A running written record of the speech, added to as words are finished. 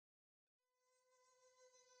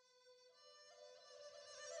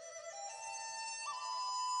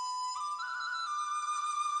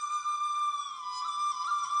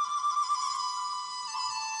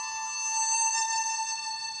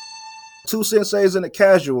two senseis and a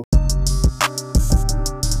casual.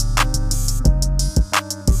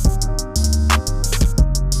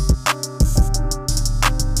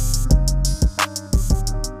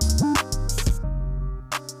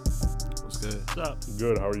 What's good? What's up?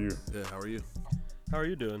 Good. How are you? Good. How are you? How are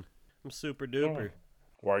you doing? I'm super duper.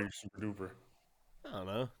 Why are you super duper? I don't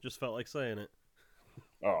know. Just felt like saying it.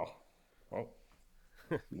 Oh, well,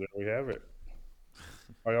 there we have it.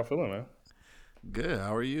 How y'all feeling, man? Good.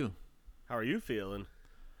 How are you? How are you feeling?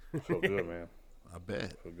 Feel good, man. I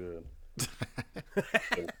bet. Feel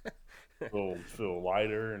good. Feel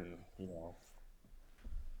lighter, and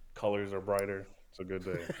colors are brighter. It's a good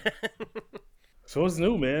day. So what's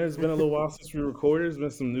new, man? It's been a little while since we recorded. There's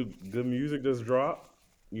been some new good music that's dropped.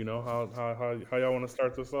 You know how y'all want to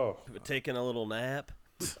start this off? Taking a little nap.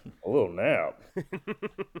 A little nap.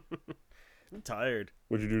 I'm tired.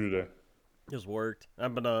 What'd you do today? Just worked.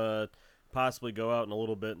 I'm gonna possibly go out in a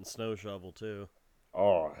little bit and snow shovel too.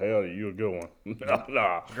 Oh hell, you a good one.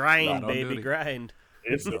 Nah. Grind, don't baby, do it. grind.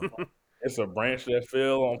 It's a branch that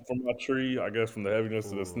fell from my tree. I guess from the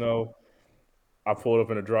heaviness of the snow. I pulled up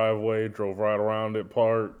in the driveway, drove right around it,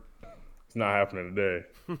 parked. It's not happening today.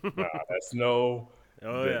 Nah, that snow.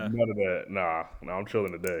 Oh yeah. None of that. Nah, I'm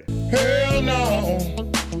chilling today. Hell no,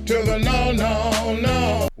 to the no, no,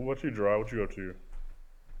 no. What about you, Dry? What you up to?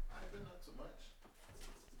 I haven't done too much.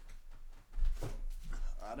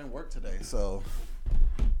 I didn't work today, so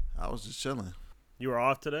I was just chilling. You were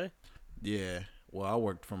off today? Yeah. Well, I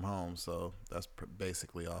worked from home, so that's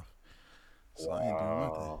basically off. So I ain't doing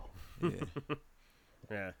nothing. Yeah.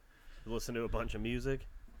 Yeah. You listen to a bunch of music?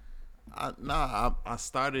 I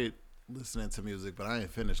started listening to music, but I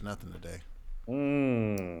ain't finished nothing today.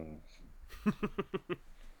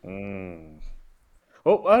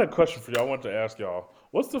 Oh, I had a question for y'all. I wanted to ask y'all.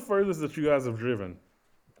 What's the furthest that you guys have driven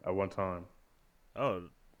at one time? Oh,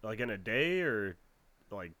 like in a day or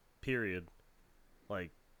like period?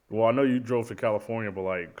 Like Well, I know you drove to California, but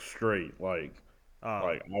like straight, like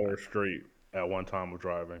oh, hours straight at one time of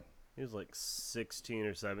driving. it was like 16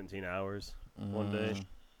 or 17 hours one day.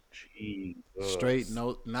 Jesus. Straight,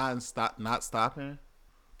 not stopping.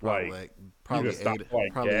 Probably Like, probably you just stop eight. for,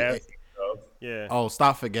 like, Probably gas eight. and stuff. Yeah. Oh,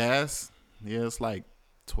 stop for gas. Yeah, it's like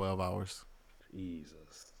 12 hours.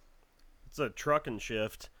 Jesus. It's a trucking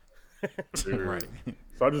shift. Dude. Right.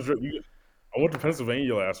 So I just drove. I went to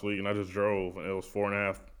Pennsylvania last week, and I just drove, and it was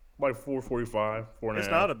 4.5, like 4:45, 4.5. It's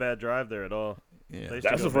not a bad drive there at all. Yeah. They used to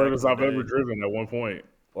That's go the back furthest in I've the ever day. driven at one point,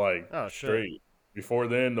 like Oh, shit. straight. Before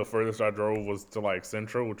then, the furthest I drove was to like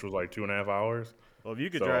Central, which was like 2.5 hours. Well, if you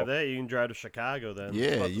could So- drive that, you can drive to Chicago then. It's Yeah,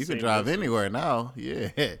 about the you can same drive distance. anywhere now. Yeah.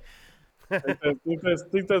 think that's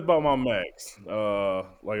about my max.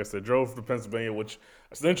 Like I said, drove to Pennsylvania, which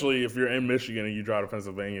essentially, if you're in Michigan and you drive to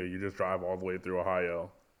Pennsylvania, you just drive all the way through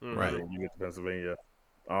Ohio. Right. And you get to Pennsylvania.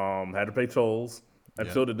 Had to pay tolls.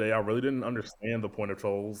 Until today, I really didn't understand the point of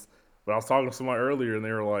tolls. But I was talking to somebody earlier, and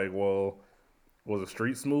they were like, "Well, was the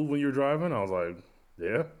street smooth when you were driving?" I was like,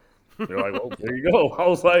 "Yeah." They're like, "Well, there you go." I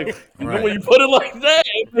was like, Right. "When you put it like that,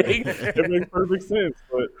 it makes perfect sense."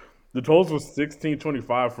 But the tolls was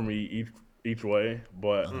 $16.25 for me each way.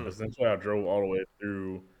 But essentially, I drove all the way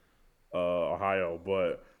through Ohio.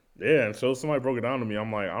 But yeah, and so somebody broke it down to me.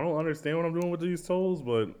 I'm like, I don't understand what I'm doing with these tolls,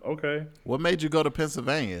 but okay. What made you go to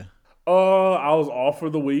Pennsylvania? I was off for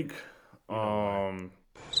the week.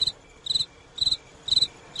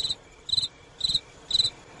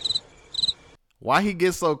 Why he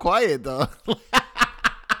get so quiet though?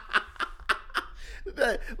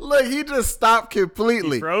 Look, he just stopped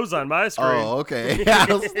completely. He froze on my screen. Oh, okay. I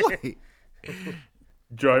was like, Did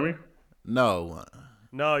you hear me? no.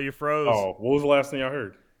 No, you froze. Oh, what was the last thing I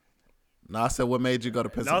heard? No, I said, what made you go to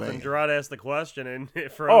Pennsylvania? Nothing. Gerard asked the question and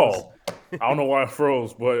it froze. Oh, I don't know why I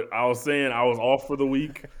froze, but I was saying I was off for the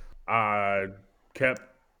week. I kept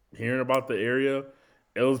hearing about the area.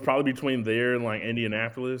 It was probably between there and like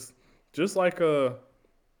Indianapolis, just like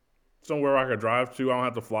somewhere I could drive to. I don't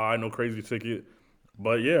have to fly, no crazy ticket.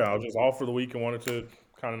 But yeah, I was just off for the week and wanted to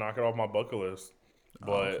kind of knock it off my bucket list.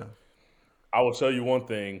 But okay. I will tell you one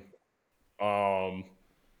thing.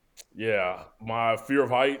 Yeah, my fear of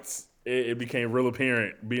heights, it became real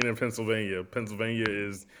apparent being in Pennsylvania. Pennsylvania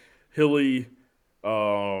is hilly.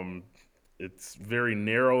 It's very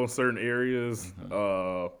narrow in certain areas.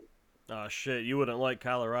 Oh, shit. You wouldn't like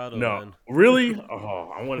Colorado No, then. really?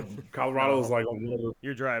 Oh, I wanted Colorado's like another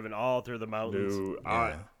You're driving all through the mountains. dude.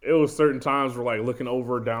 Yeah. It was certain times where like looking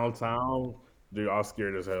over downtown, dude, I was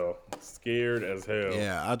scared as hell. Scared as hell.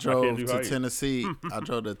 Yeah, I can't drove do to heights. Tennessee. I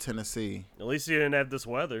drove to Tennessee. At least you didn't have this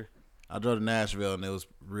weather. I drove to Nashville, and it was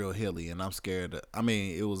real hilly, and I'm scared.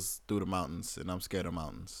 It was through the mountains, and I'm scared of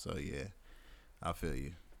mountains. So, yeah. I feel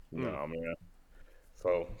you. Nah, man.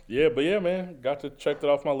 So yeah, but yeah, man, got to check that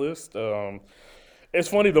off my list. It's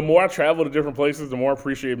funny. The more I travel to different places, the more I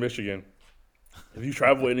appreciate Michigan. If you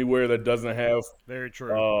travel anywhere that doesn't have Very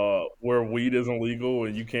true. where weed isn't legal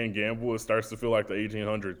and you can't gamble, it starts to feel like the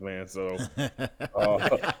 1800s, man. So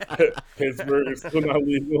Pittsburgh is still not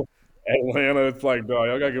legal. Atlanta, it's like, dog,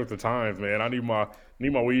 y'all gotta give it the times, man. I need my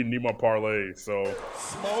weed, need my parlay. So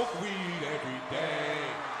Smoke weed every day.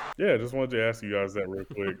 yeah, just wanted to ask you guys that real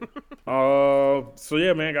quick. So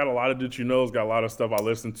yeah, man, got a lot of Did You Knows, got a lot of stuff I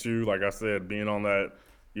listened to. Like I said, being on that,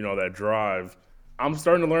 that drive, I'm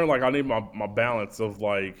starting to learn like I need my balance of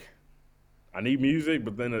like I need music,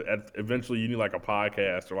 but then eventually you need like a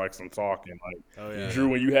podcast or like some talking. Like Oh yeah. Drew,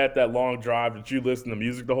 when you had that long drive, did you listen to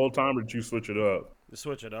music the whole time or did you switch it up?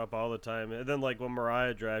 Switch it up all the time, and then like when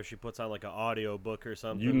Mariah drives, she puts on like an audio book or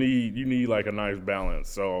something. You need like a nice balance.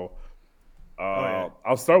 So yeah.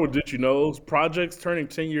 I'll start with Did You Knows. Project's turning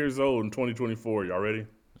 10 years old in 2024. Y'all ready?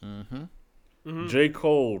 J.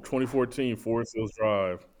 Cole, 2014, Forest Hills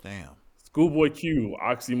Drive. Damn. Schoolboy Q,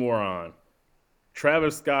 Oxymoron.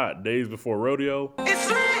 Travis Scott, Days Before Rodeo.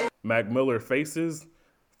 Mac Miller, Faces.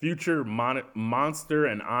 Future, Monster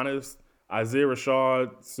and Honest. Isaiah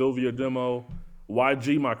Rashad, Sylvia Demo.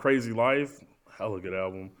 YG, My Crazy Life. Hella good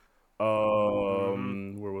album.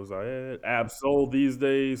 Where was I at? Absol, These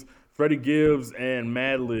Days. Freddie Gibbs and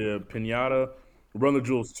Madlib, Pinata. Run the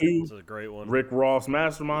Jewels 2. This is a great one. Rick Ross,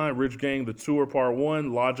 Mastermind. Rich Gang, The Tour Part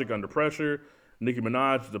 1. Logic, Under Pressure. Nicki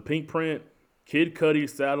Minaj, The Pink Print. Kid Cudi,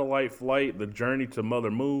 Satellite Flight. The Journey to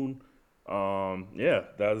Mother Moon. Yeah,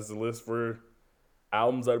 that is the list for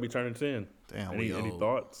albums that'll be turning 10. Damn, Any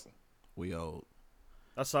thoughts? We old.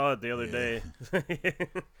 I saw it the other day.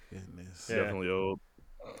 Goodness. Yeah. Definitely old.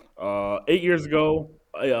 8 years ago,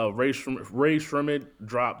 Ray Shremmerd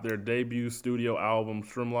dropped their debut studio album,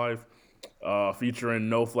 Shrim Life, featuring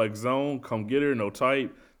No Flex Zone, Come Get Her, No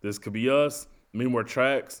Type, This Could Be Us, Many More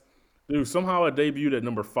Tracks. Dude, somehow it debuted at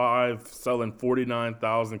number 5, selling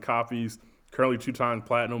 49,000 copies, currently 2-time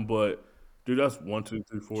platinum, but dude, that's 1, 2,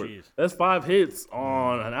 3, 4. Jeez. That's 5 hits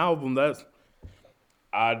on an album. That's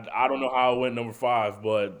I don't know how it went number 5,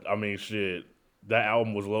 but I mean, shit, that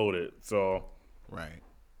album was loaded. So Right.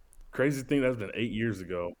 crazy thing, that's been 8 years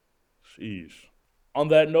ago. Sheesh. On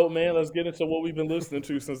that note, man, let's get into what we've been listening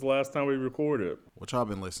to since the last time we recorded. What y'all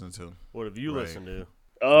been listening to? What have you Right. listened to?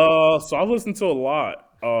 So I've listened to a lot.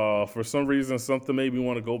 For some reason, something made me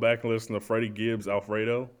want to go back and listen to Freddie Gibbs'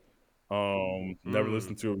 Alfredo. Never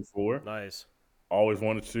listened to it before. Nice. Always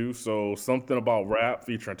wanted to. So Something About Rap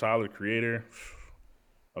featuring Tyler, the Creator.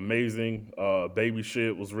 Amazing. Baby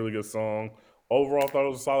Shit was a really good song. Overall, I thought it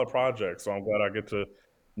was a solid project. So I'm glad I get to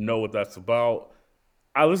know what that's about.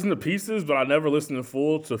 I listened to pieces, but I never listened in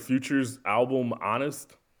full to Future's album,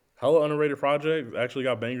 Honest. Hella underrated project. Actually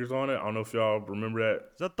got bangers on it. I don't know if y'all remember that.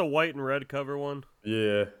 Is that the white and red cover one?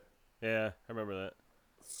 Yeah. Yeah, I remember that.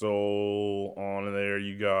 So on there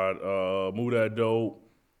you got Move That Dope,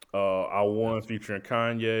 I Won featuring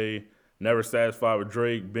Kanye, Never Satisfied with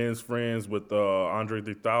Drake, Ben's Friends with Andre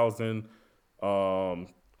 3000. That's a And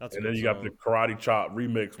good then you got song. the Karate Chop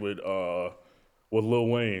remix with Lil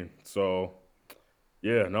Wayne. So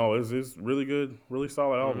yeah, no, it's really good, really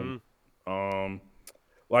solid album.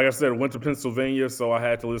 Like I said, went to Pennsylvania, so I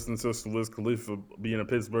had to listen to some Wiz Khalifa being in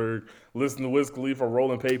Pittsburgh. Listen to Wiz Khalifa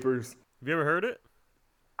Rolling Papers. Have you ever heard it?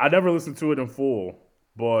 I never listened to it in full,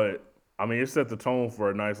 but I mean, it set the tone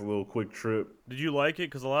for a nice little quick trip. Did you like it?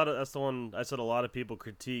 Because that's the one I said a lot of people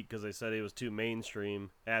critique because they said it was too mainstream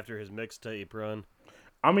after his mixtape run.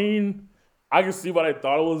 I mean, I can see why they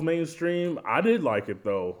thought it was mainstream. I did like it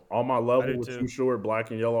though. On my level did with too. Too Short,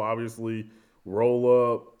 Black and Yellow, obviously,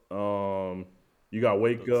 Roll Up. You got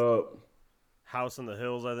Wake Up, House in the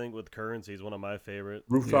Hills, I think, with Currency is one of my favorite.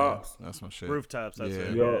 Rooftops. Yeah, that's my shit. Rooftops, that's Yeah.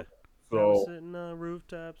 it. Yeah. Yeah. So Sitting on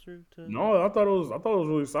rooftops. no, I thought it was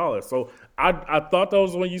really solid. So I thought that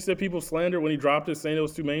was when you said people slandered when he dropped it, saying it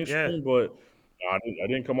was too mainstream, but I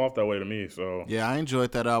didn't come off that way to me. So Yeah, I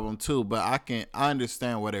enjoyed that album too, but I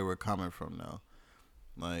understand where they were coming from though.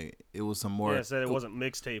 Like it was some more. Yeah, I said it wasn't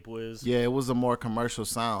mixtape Wiz. Yeah, it was a more commercial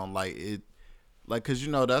sound. Cause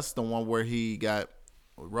that's the one where he got.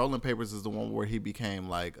 Rolling Papers is the one where he became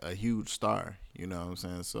like a huge star. You know what I'm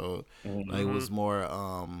saying? So like, it was more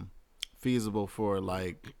feasible for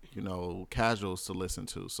casuals to listen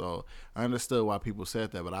to. So I understood why people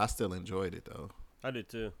said that, but I still enjoyed it though. I did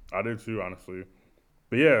too. I did too, honestly.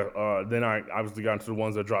 But yeah, then I obviously got into the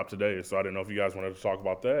ones that dropped today. So I didn't know if you guys wanted to talk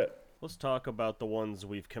about that. Let's talk about the ones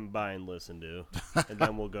we've combined listened to, and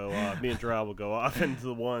then we'll go off. Me and Drow will go off into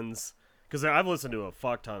the ones because I've listened to a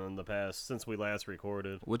fuck ton in the past since we last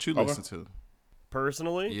recorded. What you listen to?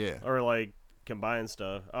 personally. Yeah. Or like combined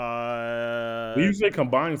stuff. When you say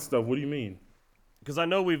combined stuff, what do you mean? Because I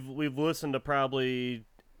know we've listened to probably.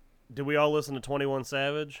 Did we all listen to 21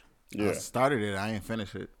 Savage? Yeah. I started it. I ain't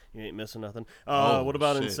finished it. You ain't missing nothing. Oh, What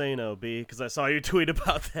about shit. Insano, B? Because I saw you tweet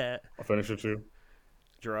about that. I'll finish it too.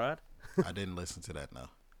 Gerard? I didn't listen to that, no.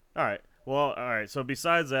 All right. Well, all right. So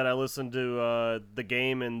besides that, I listened to The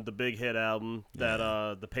Game and the Big Hit album, that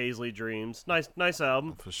the Paisley Dreams. Nice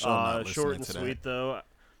album. For sure not short listening and to sweet, that. though.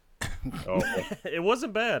 Oh, okay. It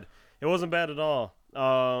wasn't bad. It wasn't bad at all.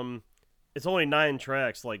 It's only 9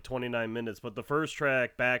 tracks, like 29 minutes, but the first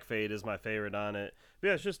track, Backfade, is my favorite on it. But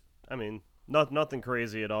yeah, it's just, I mean, nothing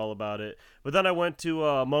crazy at all about it. But then I went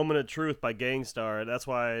to Moment of Truth by Gangstar. That's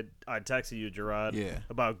why I texted you, Gerard,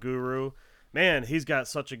 about Guru. Man, he's got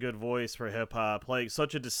such a good voice for hip-hop, like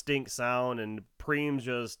such a distinct sound, and Preem's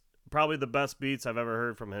just probably the best beats I've ever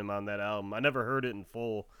heard from him on that album. I never heard it in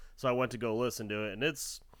full, so I went to go listen to it, and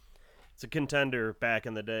it's a contender back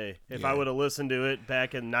in the day. If I would have listened to it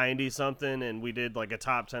back in 90-something and we did like a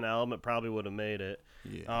top 10 album, it probably would have made it.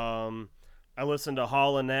 Yeah. I listened to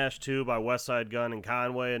Hall and Nash 2 by Westside Gunn and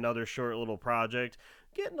Conway, another short little project.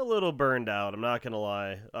 Getting a little burned out, I'm not going to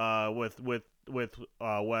lie, with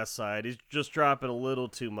Westside. He's just dropping a little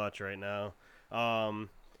too much right now.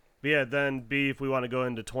 But yeah, then B, if we want to go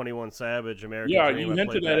into 21 Savage, American Yeah, Dream, you I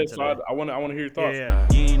hinted played at it, that so today. I want to hear your thoughts. Yeah.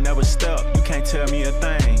 You ain't never step, you can't tell me a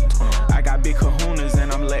thing. I got big kahunas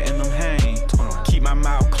and I'm letting them hang. Keep my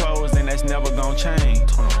mouth closed and that's never gonna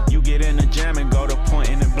change. You get in the jam and go to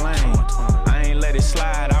pointing and blame. I ain't let it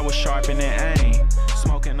slide, I was sharpening aim.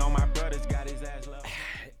 Smoking on my brothers, got his ass low.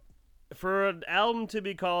 For an album to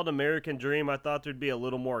be called American Dream, I thought there'd be a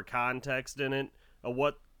little more context in it of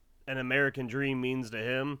what an American Dream means to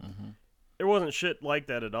him. Mm-hmm. There wasn't shit like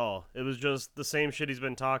that at all. It was just the same shit he's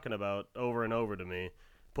been talking about over and over to me.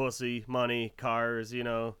 Pussy, money, cars, you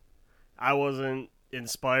know. I wasn't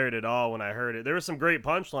inspired at all when I heard it. There were some great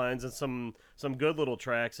punchlines and some good little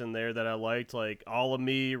tracks in there that I liked, like All of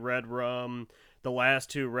Me, Red Rum. The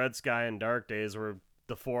last 2, Red Sky and Dark Days, were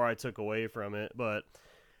the 4 I took away from it. But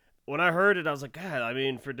when I heard it, I was like, God, I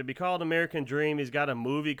mean, for it to be called American Dream, he's got a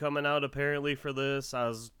movie coming out apparently for this. I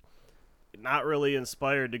was not really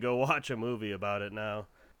inspired to go watch a movie about it now.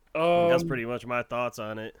 That's pretty much my thoughts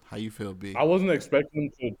on it. How you feel, B? I wasn't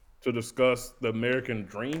expecting to discuss the American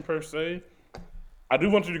Dream per se. I do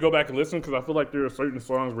want you to go back and listen because I feel like there are certain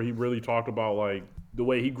songs where he really talked about like the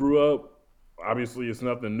way he grew up. Obviously, it's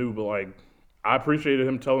nothing new, but like I appreciated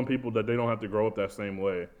him telling people that they don't have to grow up that same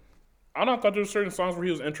way. I thought there were certain songs where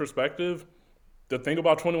he was introspective. The thing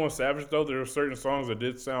about 21 Savage though, there are certain songs that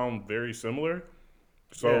did sound very similar.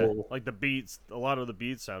 So Yeah, like the beats, a lot of the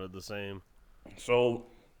beats sounded the same. So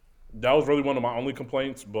that was really one of my only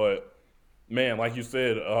complaints. But man, like you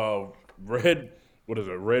said, Red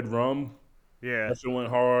Rum? Yeah. That shit went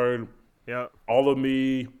hard. Yep. All of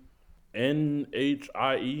Me,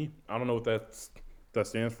 NHIE. I don't know what that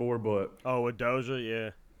stands for, but Oh, with Doja,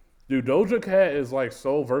 yeah. dude, Doja Cat is like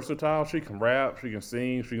so versatile. She can rap, she can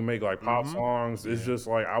sing, she can make like pop songs. It's just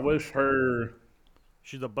like I wish her.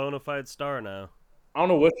 She's a bona fide star now. I don't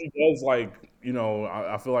know what she does. Like, you know,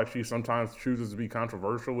 I feel like she sometimes chooses to be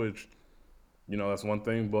controversial, which, you know, that's one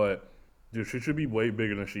thing. But dude, she should be way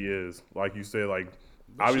bigger than she is. Like you said, like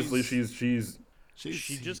obviously she's She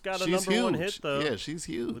just got a she's number 1 huge. hit though. Yeah, she's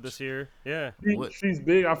huge. With this year, yeah. she's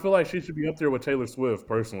big. I feel like she should be up there with Taylor Swift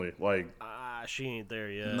personally. Like, She ain't there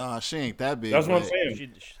yet. Nah, she ain't that big. that's what I'm but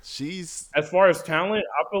saying. She's As far as talent,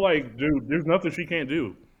 I feel like, dude, there's nothing she can't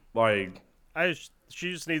do. Like,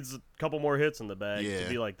 She just needs a couple more hits in the bag Yeah. to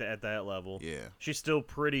be like at that level. yeah. She's still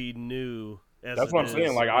pretty new. That's what I'm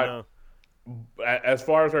saying, like, as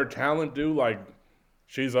far as her talent, dude, like,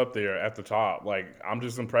 she's up there at the top. Like, I'm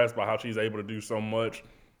just impressed by how she's able to do so much,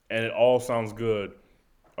 and it all sounds good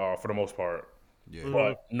for the most part. Yeah.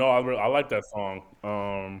 But no, I like that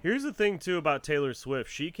song. Here's the thing too about Taylor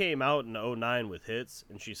Swift. She came out in 2009 with hits,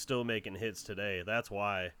 and she's still making hits today. That's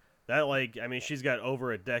why. That she's got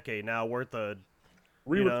over a decade now worth of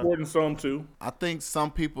Re-recording some too. I think some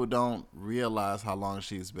people don't realize how long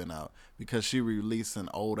she's been out because she releasing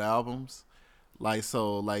old albums. Like,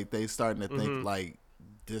 so, like, they starting to think, like,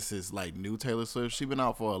 this is, like, new Taylor Swift. She been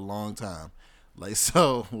out for a long time. Like,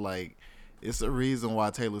 so, like, it's a reason why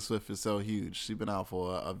Taylor Swift is so huge. She been out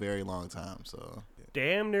for a very long time, so.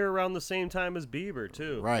 damn near around the same time as Bieber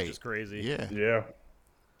too. Right. Which is crazy. Yeah. Yeah.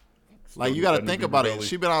 Like, you got to Still think Bieber about it. belly.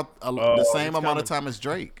 She been out the same it's amount of coming. time as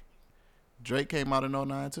Drake. Drake came out in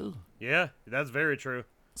 2009, too. Yeah, that's very true.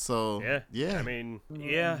 So, Yeah. yeah. I mean,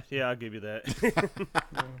 yeah, I'll give you that.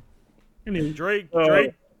 Anyway, Drake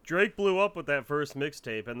Drake blew up with that first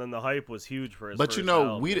mixtape, and then the hype was huge for his. But first you know,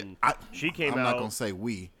 album, and she came I'm out. not gonna say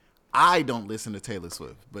we. I don't listen to Taylor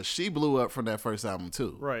Swift, but she blew up from that first album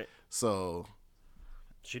too. Right. So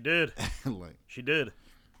She did. like, She did.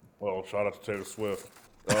 Well, shout out to Taylor Swift.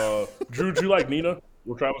 Drew, do you like Nina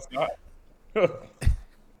with Travis Scott?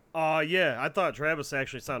 Yeah, I thought Travis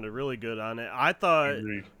actually sounded really good on it. I thought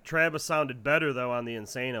Agreed. Travis sounded better though on the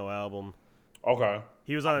Insano album. Okay.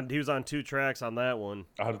 He was on 2 tracks on that one.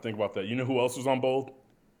 I had to think about that. You know who else was on both?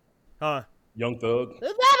 Huh? Young Thug.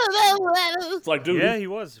 It's like, dude, Yeah, he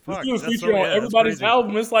was. this Fuck. dude's that's featured so- on yeah, that's everybody's crazy.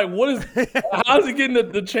 album. It's like, what is? How's he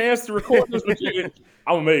getting the chance to record this material?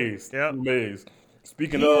 I'm amazed. Yep. I'm amazed.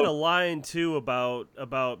 Speaking He had a of, line too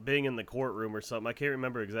about being in the courtroom or something. I can't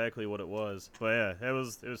remember exactly what it was, but yeah, it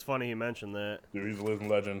was funny he mentioned that. dude, he's a living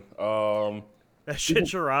legend. That shit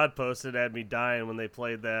Sherrod posted had me dying when they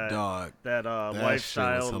played that dog. that shit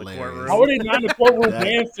lifestyle was in the hilarious. courtroom. How are they not in the courtroom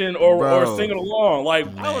dancing or Bro. singing along? Like,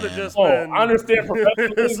 I would have Man. just oh, been. I understand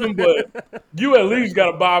professionalism, but you at least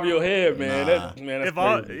got to bob your head, man. Nah.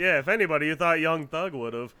 That's crazy. If anybody, you thought Young Thug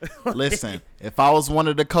would have. Listen, if I was one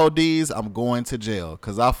of the Codees, I'm going to jail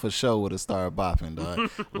because I for sure would have started bopping, dog.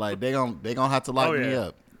 Like they gonna have to lock Oh, me yeah.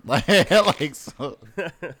 up. Like so.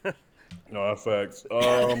 No, that's facts.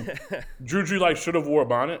 Drew, like should have wore a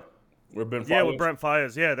bonnet. With Ben Yeah, Folds? with Brent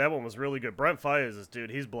Fayez. Yeah, that one was really good. Brent Fayez is dude,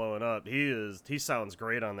 he's blowing up. He sounds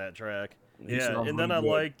great on that track. He Yeah, sounds and then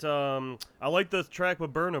really I liked the track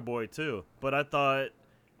with Burna Boy too, but I thought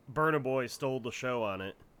Burna Boy stole the show on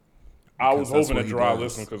it. I was Because that's hoping what to he dry does.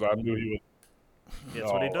 listen because I knew he was.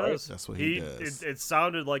 That's what he Oh, right. does. That's what he does. It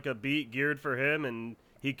sounded like a beat geared for him, and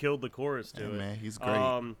he killed the chorus to Yeah, it. man, he's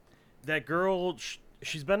great. That girl,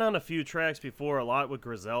 she's been on a few tracks before, a lot with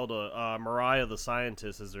Griselda. Mariah the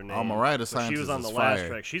Scientist is her name. Oh, Mariah the But She Scientist was on the is last fire.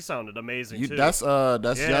 track. She sounded amazing You, too. that's Yeah.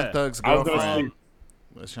 Young Thug's I was gonna girlfriend. say-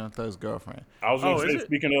 That's Young Thug's girlfriend. I was going Oh, to is say, it?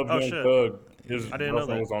 speaking of Oh, Young shit. Thug, his I didn't know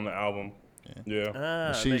girlfriend that. was on the album. Yeah. Ah,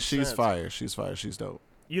 makes She's sense. fire. She's fire. She's dope.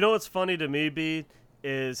 You know what's funny to me, B,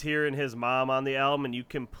 is hearing his mom on the album, and you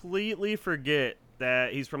completely forget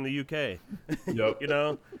that he's from the UK. Yep. You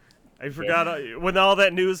know, I forgot when all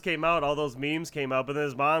that news came out, all those memes came out, but then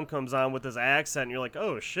his mom comes on with his accent, and you're like,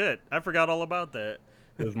 oh shit, I forgot all about that.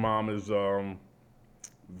 His mom is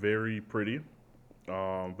very pretty.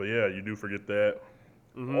 But yeah, you do forget that.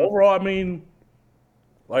 Mm-hmm. Overall, I mean,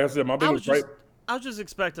 like I said, my biggest gripe. I was just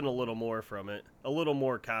expecting a little more from it, a little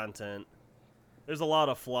more content. There's a lot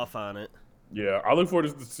of fluff on it. Yeah, I look forward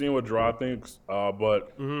to seeing what Dry thinks.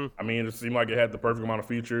 But Mm-hmm. I mean, it seemed like it had the perfect amount of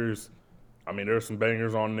features. I mean, there's some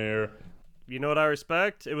bangers on there. You know what I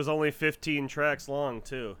respect? It was only 15 tracks long,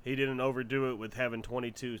 too. He didn't overdo it with having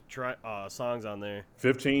 22 songs on there.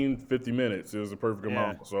 50 minutes is the perfect Yeah.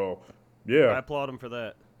 amount. So, I yeah. applaud him for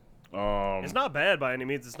that. Um, It's not bad by any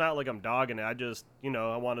means. It's not like I'm dogging it. I just,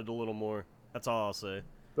 I wanted a little more. That's all I'll say.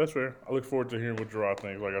 that's fair. I look forward to hearing what Dry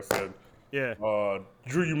thinks. Like I said, Yeah.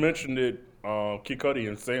 Drew, you mentioned it. Kid Cudi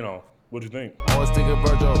and Sano. What'd you think? I was thinking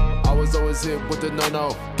Virgil, I was always hit with the no-no.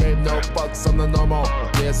 Gave no fucks, I'm the normal.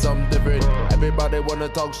 Yeah, something different. Everybody wanna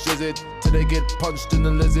talk shit till they get punched in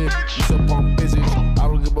the lizard. You some punk bitches, I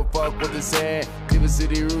don't give a fuck what they say. Cleveland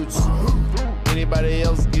City roots. Anybody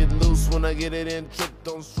else get loose when I get it in? Tripped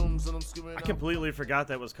on shrooms and I'm screaming. I completely forgot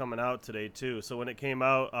that was coming out today, too. So when it came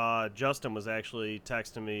out, Justin was actually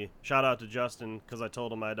texting me. Shout out to Justin, because I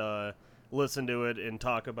told him I'd listen to it and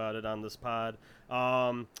talk about it on this pod.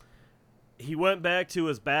 He went back to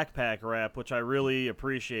his backpack rap, which I really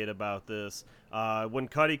appreciate about this. When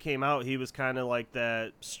Cudi came out, he was kind of like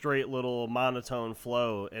that straight little monotone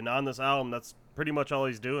flow. And on this album, that's pretty much all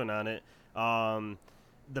he's doing on it.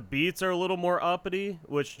 The beats are a little more uppity,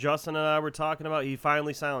 which Justin and I were talking about. He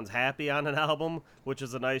finally sounds happy on an album, which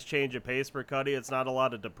is a nice change of pace for Cudi. It's not a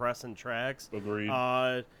lot of depressing tracks. Agreed.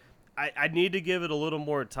 I need to give it a little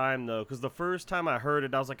more time, though, because the first time I heard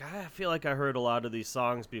it, I was like, I feel like I heard a lot of these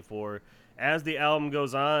songs before. As the album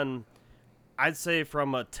goes on, I'd say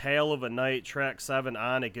from A Tale of a Night, track 7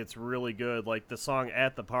 on, it gets really good. Like the song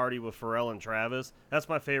At the Party with Pharrell and Travis. That's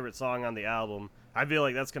my favorite song on the album. I feel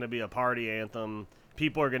like that's going to be a party anthem.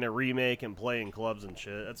 People are going to remake and play in clubs and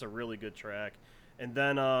shit. That's a really good track. And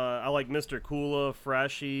then I like Mr. Kula,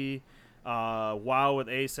 Freshy, Wow with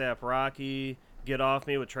A$AP Rocky, Get Off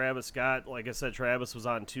Me with Travis Scott. Like I said, Travis was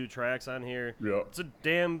on 2 tracks on here. Yeah.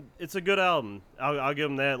 It's a good album. I'll give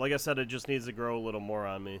him that. Like I said, it just needs to grow a little more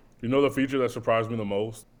on me. You know the feature that surprised me the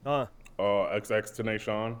most? Huh. XX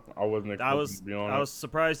Tenacion. I wasn't expecting to be on it. I was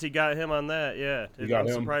surprised he got him on that. Yeah, got I'm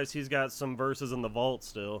him. surprised he's got some verses in the vault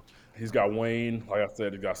still. He's got Wayne. Like I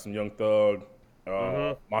said, he got some Young Thug.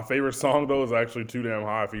 My favorite song though is actually "Too Damn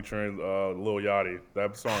High" featuring Lil Yachty.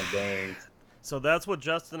 That song bangs. So that's what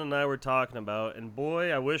Justin and I were talking about, and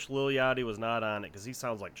boy, I wish Lil Yachty was not on it because he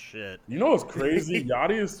sounds like shit. You know what's crazy?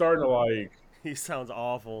 Yachty is starting to like. He sounds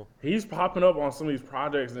awful. He's popping up on some of these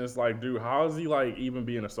projects, and it's like, dude, how is he like even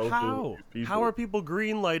being associated How? with these people? How are people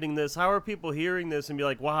greenlighting this? How are people hearing this and be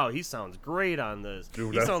like, wow, he sounds great on this?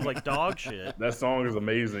 Dude, He that- sounds like dog shit. That song is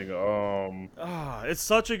amazing. It's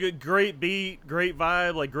such a great beat, great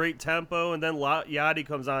vibe, like great tempo, and then Yachty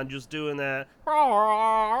comes on just doing that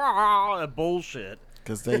bullshit.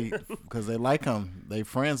 Cause they like him. They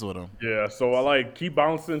friends with him. Yeah, so I like Keep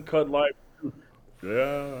Bouncing, Cut Like,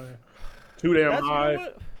 yeah, Too Damn That's, you know High.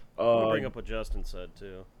 what? I'm gonna bring up what Justin said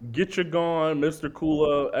too. Get You Gone, Mr.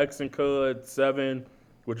 Kula, X and Cud, 7,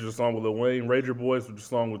 which is a song with Lil Wayne, Rager Boys, which is a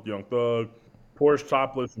song with Young Thug, Porsche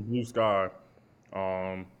Topless, and Blue Sky.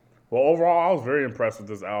 Well, overall, I was very impressed with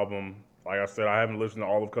this album. Like I said, I haven't listened to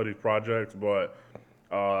all of Cudi's projects, but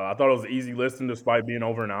I thought it was an easy listen despite being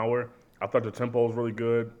over an hour. I thought the tempo was really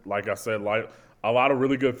good. Like I said, like a lot of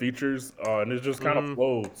really good features, and it just kind of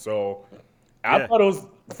flowed. So I thought it was,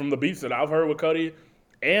 from the beats that I've heard with Cudi,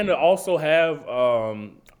 and to also have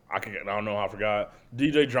I don't know how I forgot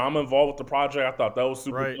DJ Drama involved with the project. I thought that was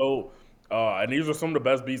super dope. And these are some of the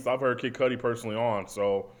best beats I've heard Kid Cudi personally on.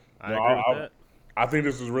 So I agree with that. I think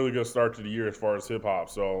this is a really good start to the year as far as hip hop.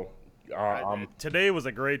 So today was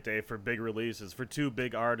a great day for big releases, for two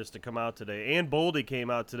big artists to come out today. And Boldy came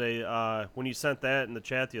out today. When you sent that in the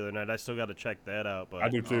chat the other night, I still got to check that out. But I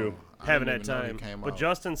do too. Haven't had time. But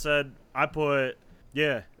Justin said,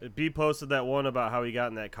 B posted that one about how he got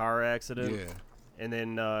in that car accident. Yeah. And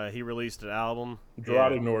then he released an album.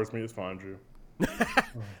 Gerard ignores me. It's fine, Drew.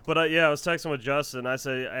 But I was texting with Justin. I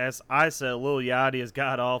said, Lil Yachty is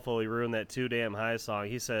god awful. He ruined that Too Damn High song.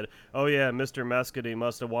 He said, oh yeah, Mr. Mescudi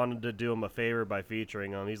must have wanted to do him a favor by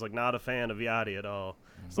featuring him. He's like not a fan of Yachty at all.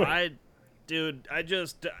 So I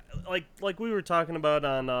just like we were talking about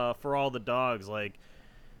on For All the Dogs. Like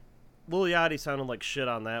Lil Yachty sounded like shit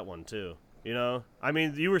on that one too. You know, I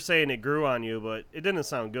mean, you were saying it grew on you, but it didn't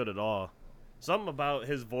sound good at all. Something about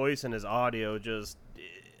his voice and his audio just.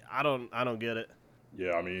 I don't get it.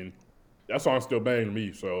 Yeah, I mean, that song still banging to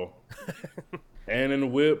me, so. And in the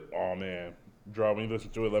Whip, oh man. Draw, when you listen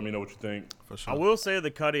to it, let me know what you think. For sure. I will say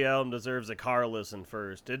the Cudi album deserves a car listen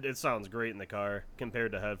first. It sounds great in the car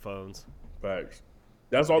compared to headphones. Facts.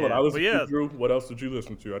 That's all that I listened but to, Drew. What else did you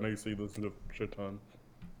listen to? I know you say you listened to a shit ton.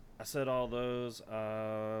 I said all those.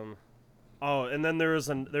 Oh, and then there's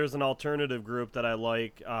an alternative group that I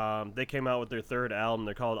like. They came out with their third album.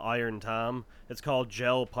 They're called Iron Tom. It's called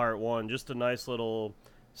Gel Part 1. Just a nice little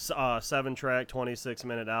 7-track,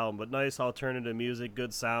 26-minute album. But nice alternative music,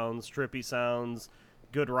 good sounds, trippy sounds,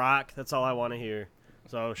 good rock. That's all I want to hear.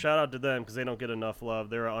 So shout out to them because they don't get enough love.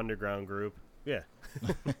 They're an underground group. Yeah.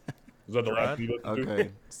 Is that the last you listened to?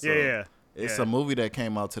 Okay. So yeah. It's a movie that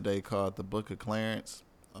came out today called The Book of Clarence.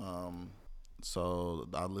 So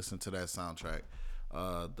I listened to that soundtrack.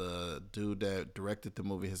 The dude that directed the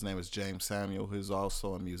movie, his name is James Samuel, who's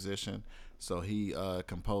also a musician. So he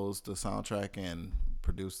composed the soundtrack and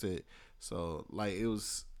produced it. So like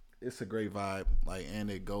it's a great vibe. Like,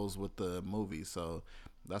 and it goes with the movie. So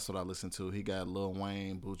that's what I listened to. He got Lil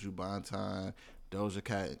Wayne, Buju Banton, Doja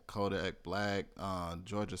Cat, Kodak Black,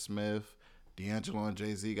 Georgia Smith, D'Angelo and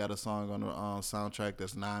Jay-Z got a song on the soundtrack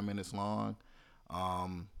that's 9 minutes long.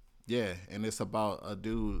 Yeah, and it's about a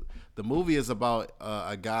dude. The movie is about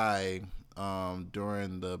a guy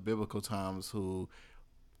during the biblical times who's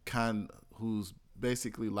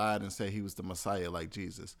basically lied and said he was the Messiah, like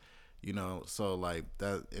Jesus, you know. So like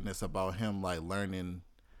that, and it's about him like learning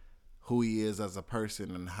who he is as a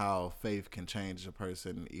person and how faith can change a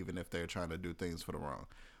person even if they're trying to do things for the wrong.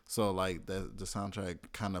 So like the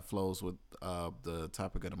soundtrack kind of flows with the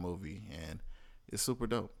topic of the movie, and it's super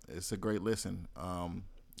dope. It's a great listen.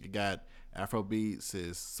 You got Afro beats,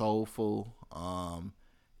 it's soulful,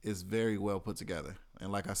 it's very well put together.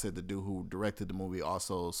 And like I said, the dude who directed the movie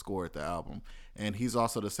also scored the album. And he's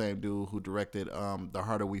also the same dude who directed The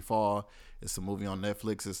Harder We Fall. It's a movie on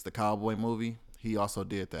Netflix. It's the cowboy movie. He also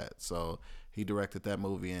did that. So he directed that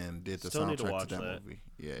movie and did the soundtrack to that movie.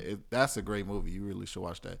 Yeah, that's a great movie. You really should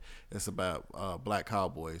watch that. It's about black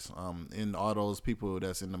cowboys. And all those people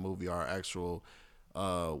that's in the movie are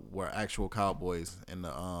were actual cowboys in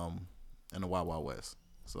the Wild Wild West.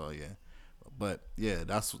 So yeah, but yeah,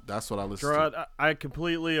 that's what I listened Gerard, to. I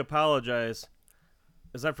completely apologize,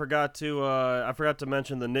 as I forgot to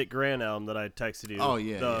mention the Nick Grant album that I texted you. Oh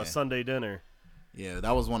yeah, the Sunday Dinner. Yeah,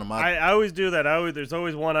 that was one of my. I always do that. There's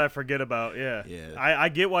always one I forget about. Yeah. Yeah. I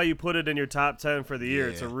get why you put it in your top 10 for the year.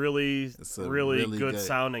 Yeah. It's a really good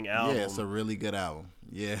sounding album. Yeah, it's a really good album.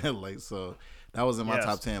 Yeah, like so that was in my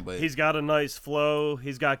top 10. But he's got a nice flow.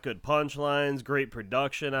 He's got good punchlines, great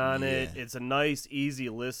production on it. It's a nice, easy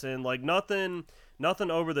listen. Like nothing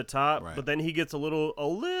over the top. Right. But then he gets a little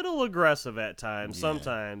aggressive at times,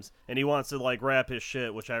 sometimes, and he wants to like rap his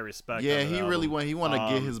shit, which I respect. Yeah, on the he album. really want to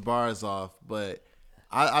get his bars off, but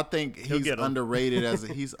I think he's underrated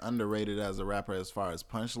he's underrated as a rapper as far as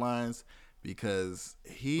punchlines because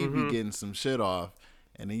he be getting some shit off,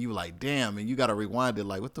 and then you like, damn, and you got to rewind it.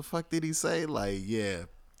 Like, what the fuck did he say? Like, yeah,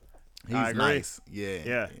 he's nice.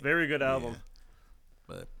 Yeah, very good album. Yeah.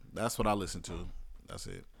 But that's what I listen to. That's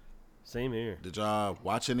it. Same here. Did y'all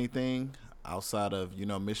watch anything outside of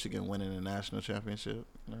Michigan winning the national championship?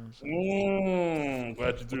 Glad you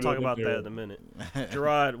threw We'll talk about there. that in a minute.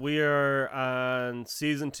 Gerard, we are on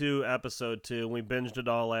season 2, episode 2. We binged it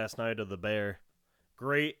all last night of The Bear.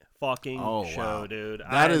 Great fucking show, dude.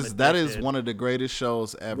 That is one of the greatest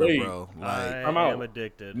shows ever, bro. Like I I'm out. am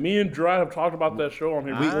addicted. Me and Dry have talked about that show on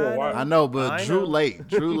here before a while. I know, but Drew late.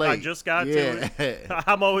 I just got to it.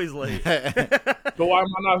 I'm always late. So why am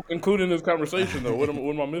I not including this conversation though? What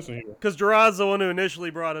am I missing here? Because Gerard's the one who initially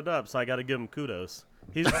brought it up, so I got to give him kudos.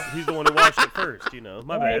 He's the one who watched it first,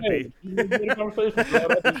 My bad,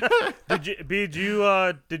 B.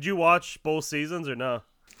 Did you watch both seasons or no?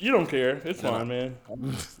 You don't care. It's fine, man.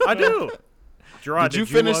 I do. Gerard, did you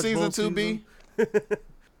finish season 2, B?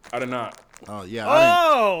 I did not. Oh yeah.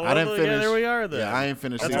 I didn't finish. Yeah, there we are. Then. Yeah, I ain't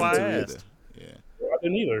finished That's season why 2 I either. asked. Yeah. I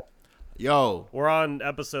didn't either. Yo, we're on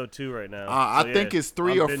episode 2 right now. I think it's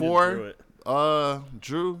 3 or I'm binging 4. through it.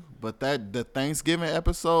 Drew, but the Thanksgiving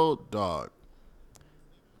episode, dog.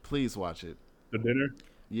 Please watch it. The dinner.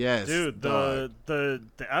 Yes, dude. dog. The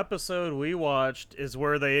episode we watched is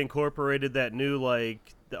where they incorporated that new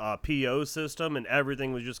PO system, and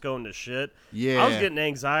everything was just going to shit. Yeah, I was getting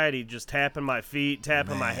anxiety just tapping my feet,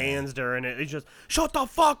 tapping my hands during it. It's just shut the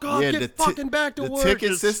fuck up, get fucking back to the work. Ticket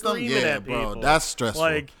just system, screaming at bro, people. that's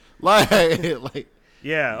stressful. Like,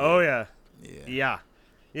 yeah. Oh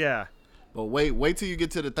yeah. But wait till you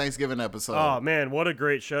get to the Thanksgiving episode. Oh man, what a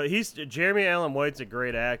great show! Jeremy Allen White's a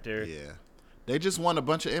great actor. Yeah, they just won a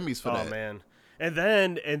bunch of Emmys for that. Oh man, and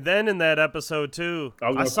then in that episode too,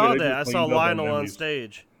 I saw on Lionel on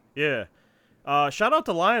stage. Yeah, shout out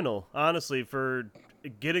to Lionel, honestly, for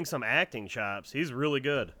getting some acting chops. He's really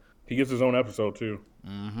good. He gets his own episode too.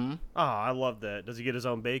 Mm-hmm. Oh, I love that. Does he get his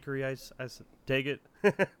own bakery? I take it.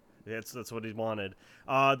 That's what he wanted.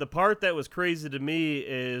 The part that was crazy to me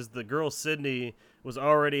is the girl Sydney was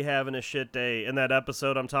already having a shit day in that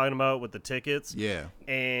episode I'm talking about with the tickets. Yeah.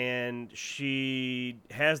 And she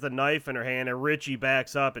has the knife in her hand, and Richie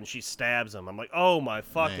backs up and she stabs him. I'm like, oh my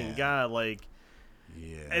fucking God. Like,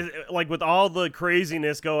 yeah. Like with all the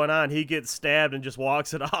craziness going on, he gets stabbed and just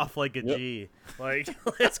walks it off like a G. Like,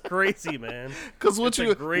 it's crazy, man. Because what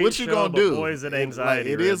you gonna do? Boys and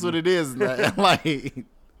anxiety. It is what it is. Like,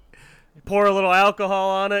 pour a little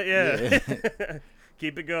alcohol on it, yeah.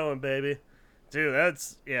 Keep it going, baby. Dude,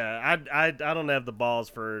 that's I don't have the balls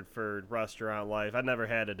for restaurant life. I never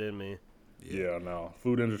had it in me. Yeah, no.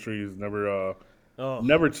 Food industry is never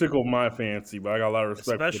tickled my fancy, but I got a lot of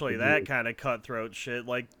respect. Especially that kind of cutthroat shit.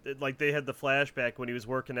 Like they had the flashback when he was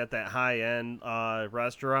working at that high end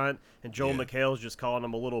restaurant, and Joel McHale's just calling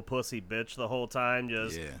him a little pussy bitch the whole time.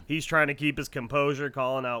 He's trying to keep his composure,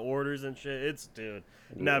 calling out orders and shit. It's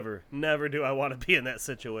never do I want to be in that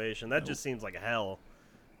situation. That just seems like hell.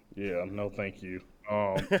 Yeah, no, thank you.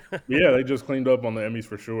 Yeah, they just cleaned up on the Emmys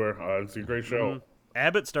for sure. It's a great show. Mm-hmm.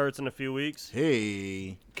 Abbott starts in a few weeks.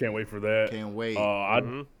 Hey, can't wait for that. Can't wait. I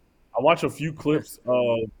watched a few clips.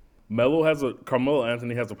 Carmelo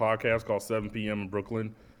Anthony has a podcast called 7 p.m. in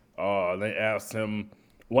Brooklyn. They asked him,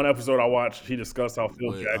 one episode I watched, he discussed how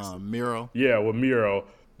Phil Jackson. Miro. Yeah, with Miro.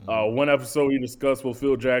 One episode he discussed why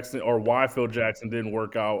Phil Jackson didn't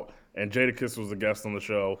work out, and Jadakiss was a guest on the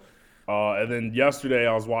show. And then yesterday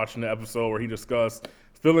I was watching the episode where he discussed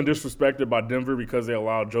feeling disrespected by Denver because they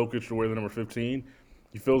allowed Jokic to wear the number 15.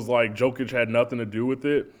 He feels like Jokic had nothing to do with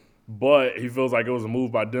it, but he feels like it was a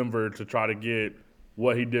move by Denver to try to get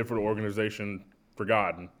what he did for the organization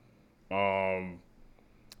forgotten. I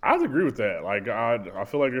would agree with that. Like I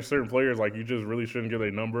feel like there's certain players like you just really shouldn't get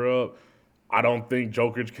their number up. I don't think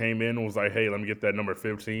Jokic came in and was like, hey, let me get that number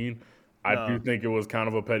 15. I do think it was kind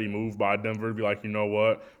of a petty move by Denver to be like, you know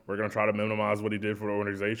what, we're going to try to minimize what he did for the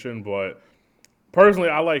organization. But personally,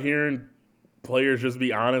 I like hearing players just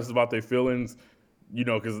be honest about their feelings,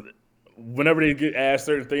 because whenever they get asked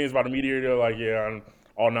certain things by the media, they're like, yeah,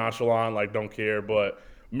 all nonchalant, like don't care. But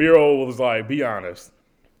Miro was like, be honest.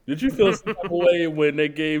 Did you feel some type of way when they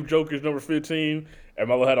gave Jokic number 15 and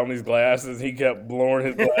Melo had on these glasses? He kept blowing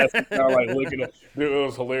his glasses down, like looking at it. It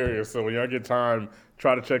was hilarious. So when y'all get time,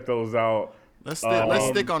 try to check those out. Let's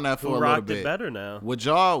stick on that for a Who little rocked bit. it better now? Would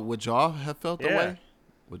y'all have felt the Yeah. way?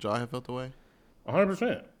 Would y'all have felt the way?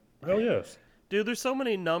 100%. Hell yes. Dude, there's so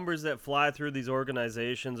many numbers that fly through these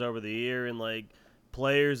organizations over the year, and like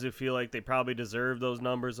players who feel like they probably deserve those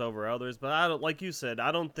numbers over others. But I don't, like you said,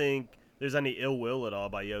 I don't think there's any ill will at all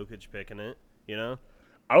by Jokic picking it. You know?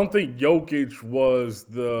 I don't think Jokic was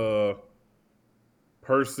the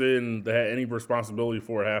person that had any responsibility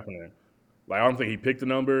for it happening. Like, I don't think he picked the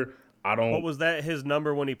number. What was that his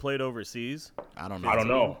number when he played overseas? I don't know. I don't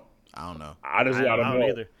know. I don't know. I don't know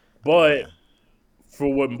either. But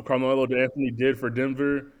for what Carmelo Anthony did for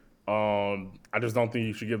Denver, I just don't think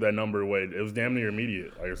you should give that number away. It was damn near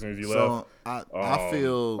immediate. Like as soon as he left, I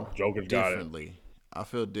feel Jokic got it. differently. I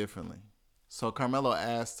feel differently. So Carmelo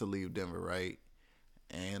asked to leave Denver, right?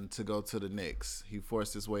 And to go to the Knicks. He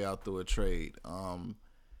forced his way out through a trade.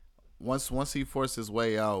 Once he forced his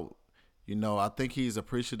way out, you know, I think he's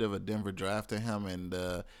appreciative of Denver drafting him and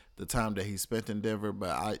the time that he spent in Denver.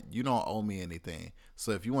 But you don't owe me anything.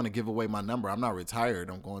 So if you want to give away my number, I'm not retired.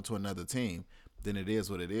 I'm going to another team. Then it is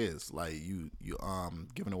what it is. Like you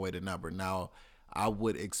giving away the number. Now, I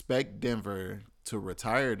would expect Denver to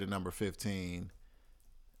retire the number 15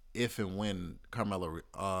 if and when Carmelo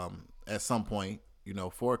at some point, you know,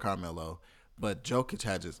 for Carmelo. But Jokic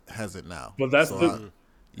has it now. But that's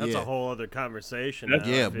That's a whole other conversation.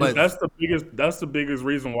 But that's the biggest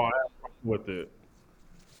reason why I'm with it.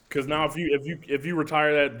 Because now, if you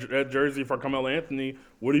retire that jersey for Carmelo Anthony,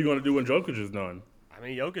 what are you going to do when Jokic is done? I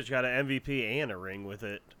mean, Jokic got an MVP and a ring with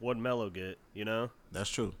it. What'd Melo get? You know, that's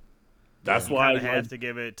true. That's you why I have to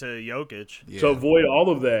give it to Jokic to avoid all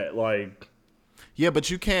of that. Like, but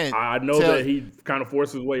you can't. I know that he kind of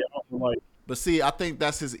forced his way out. Like, but see, I think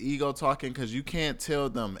that's his ego talking because you can't tell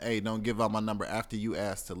them, "Hey, don't give out my number" after you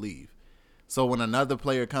ask to leave. So when another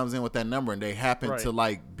player comes in with that number and they happen to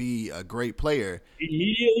like be a great player,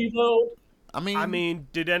 immediately though. I mean,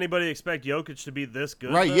 did anybody expect Jokic to be this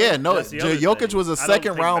good? Right? Though? Yeah, no. Jokic was a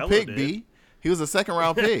second round pick. B. He was a second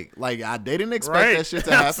round pick. Like they didn't expect that shit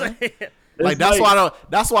to happen. Like that's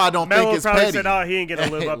why I don't Melo think it's probably petty. said, "Oh, he ain't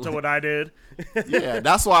gonna live up to what I did." Yeah,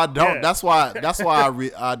 that's why I don't. Yeah. That's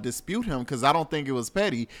why I dispute him because I don't think it was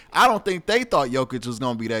petty. I don't think they thought Jokic was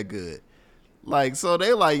gonna be that good. Like so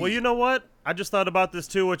they like. Well, you know what? I just thought about this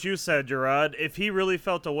too. What you said, Gerard. If he really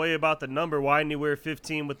felt a way about the number, why didn't he wear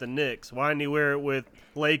 15 with the Knicks? Why didn't he wear it with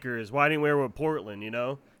Lakers? Why didn't he wear it with Portland? You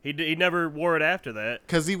know, he never wore it after that.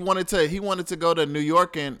 Because he wanted to go to New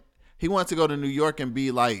York and be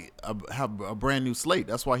like have a brand new slate.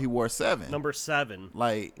 That's why he wore 7. Number 7.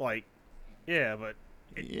 Like yeah, but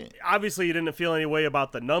obviously you didn't feel any way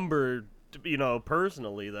about the number, you know,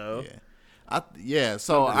 personally though. Yeah.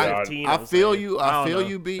 So I feel you. I feel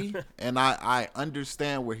you, B, and I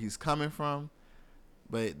understand where he's coming from,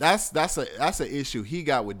 but that's an issue he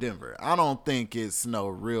got with Denver. I don't think it's no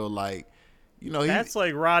real like, you know. That's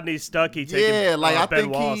like Rodney Stuckey taking I Ben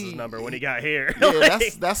think Wallace's number when he got here. Yeah,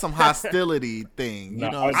 that's some hostility thing.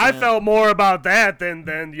 You know, I felt more about that than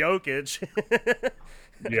Jokic.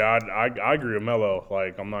 Yeah, I agree with Melo.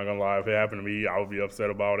 Like, I'm not gonna lie, if it happened to me, I would be upset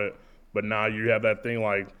about it. But now you have that thing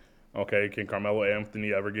like, okay, can Carmelo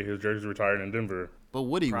Anthony ever get his jersey retired in Denver? But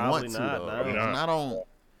would he Probably want to not, though? no. I mean, I don't.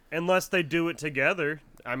 Unless they do it together.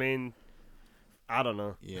 I mean, I don't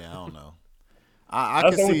know. Yeah, I don't know. I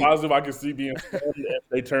That's can the only see. positive I can see being if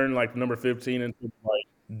they turn like number 15 into like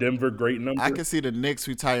Denver great number. I can see the Knicks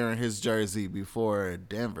retiring his jersey before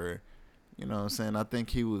Denver. You know what I'm saying? I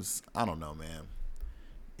think he was. I don't know, man.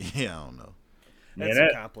 Yeah, I don't know. That's a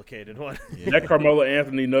complicated one. Yeah. That Carmelo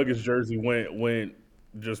Anthony Nuggets jersey went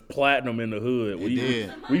just platinum in the hood.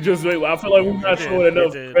 We just I feel like we're not showing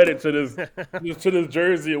enough credit to this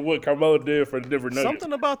jersey and what Carmelo did for the Denver Nuggets.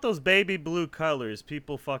 Something about those baby blue colors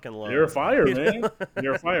people fucking love. They're fire, man.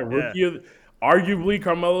 They're fire. Arguably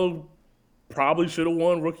Carmelo probably should have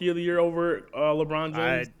won Rookie of the Year over LeBron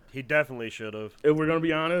James. He definitely should have. If we're gonna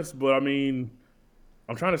be honest, but I mean,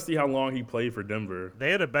 I'm trying to see how long he played for Denver.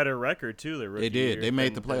 They had a better record too. They did. They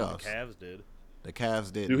made the playoffs. The Cavs did. The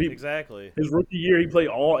Cavs did. Dude, Exactly. His rookie year, he played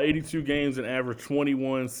all 82 games and averaged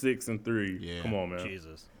 21, 6, and 3. Yeah. Come on, man.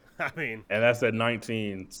 Jesus. I mean. And that's at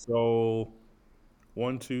 19. So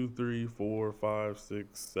 1, 2, 3, 4, 5,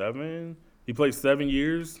 6, 7. He played 7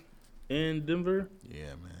 years in Denver.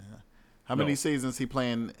 Yeah, man. How many seasons he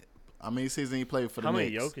playing? How many seasons he played for the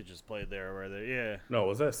Knicks? How many Jokic just played there? Yeah. No,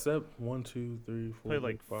 was that 7? 1, 2, 3, 4, Played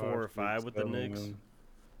like 5, 4 or 6, 5 with the 7, Knicks.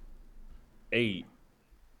 8.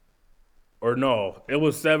 Or no, it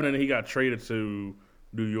was 7, and he got traded to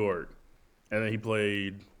New York. And then he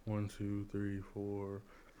played 1, 2, 3, 4,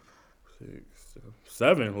 6,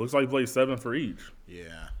 7. Looks like he played 7 for each.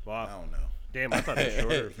 Yeah. Wow. I don't know. Damn, I thought it was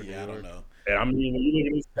shorter for New Yeah, I York. don't know. And I mean, when you look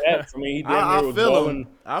at his stats, I mean, he damn I near was feel balling him.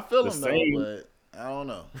 I feel the him same. though, but I don't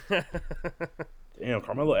know. Damn,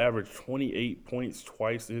 Carmelo averaged 28 points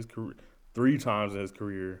twice in his career, 3 times in his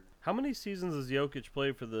career. How many seasons has Jokic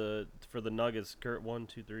played for the Nuggets? Kurt, 1,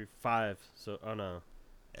 2, 3, 5. So, oh no.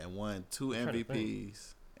 And won 2 trying to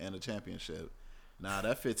MVPs and a championship. Nah,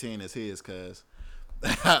 that 15 is his, cuz.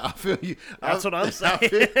 I feel you. That's what I'm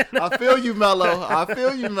saying. I feel you, Melo. I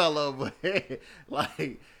feel you, Melo. But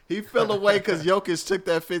like, he fell away because Jokic took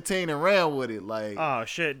that 15 and ran with it. Like, Oh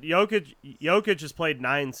shit, Jokic has played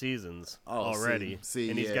 9 seasons already, see,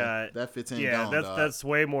 and he's yeah, got that 15 Yeah, gone, that's dog. that's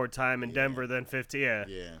way more time in Denver than 50. Yeah,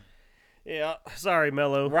 Yeah. Sorry,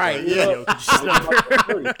 Melo. Right, But yeah. Jokic's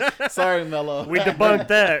number. Sorry, Melo. We debunked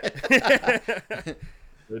that.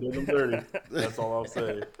 They did him dirty. That's all I'll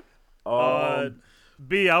say.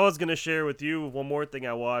 B, I was gonna share with you one more thing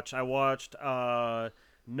I watched. I watched No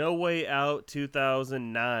Way Out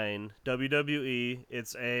 2009 WWE.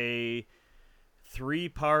 It's a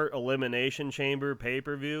 3-part Elimination Chamber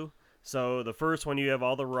pay-per-view. So the first one, you have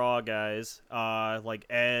all the Raw guys, like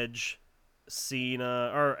Edge,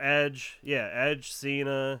 Cena,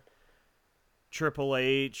 Cena, Triple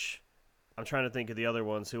H. I'm trying to think of the other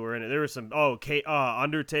ones who were in it. There were some.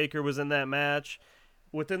 Undertaker was in that match.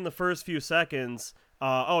 Within the first few seconds,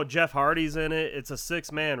 Jeff Hardy's in it. It's a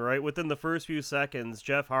 6-man, right? Within the first few seconds,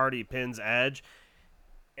 Jeff Hardy pins Edge,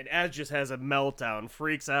 and Edge just has a meltdown,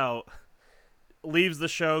 freaks out, leaves the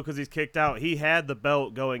show because he's kicked out. He had the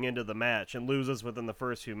belt going into the match and loses within the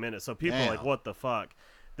first few minutes. So people are like, what the fuck?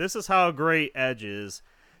 This is how great Edge is.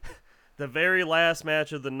 The very last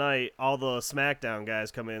match of the night, all the SmackDown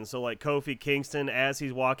guys come in. So, like, Kofi Kingston, as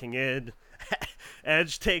he's walking in,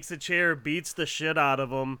 Edge takes a chair, beats the shit out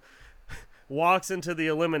of him, walks into the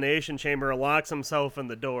Elimination Chamber, locks himself in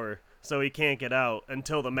the door so he can't get out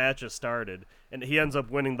until the match has started. And he ends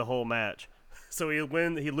up winning the whole match. So he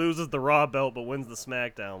loses the Raw belt but wins the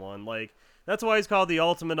SmackDown one. Like, that's why he's called the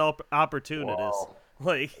Ultimate Opportunist. Wow.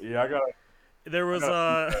 Like, Yeah, I got it. there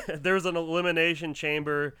was an Elimination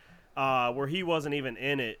Chamber where he wasn't even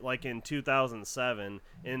in it, like in 2007.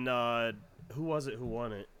 And who was it who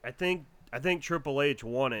won it? I think Triple H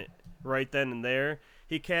won it right then and there.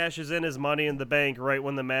 He cashes in his Money in the Bank right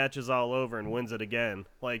when the match is all over and wins it again.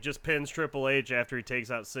 Like, just pins Triple H after he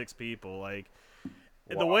takes out 6 people. Like,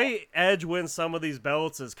 the way Edge wins some of these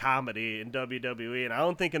belts is comedy in WWE, and I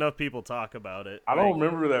don't think enough people talk about it. I don't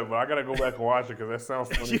remember that, but I gotta go back and watch it because that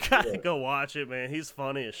sounds funny. You gotta go watch it, man. He's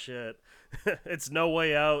funny as shit. It's No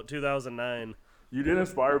Way Out 2009. You did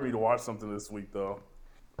inspire me to watch something this week, though.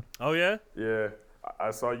 Oh yeah? Yeah,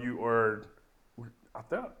 I saw you, or I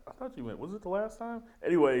thought you went. Was it the last time?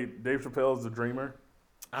 Anyway, Dave Chappelle's The Dreamer.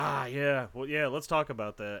 Ah, yeah. Well, yeah. Let's talk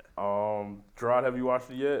about that. Gerard, have you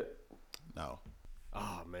watched it yet? No.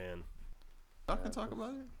 Oh man. I can talk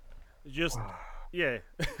about it. Just yeah.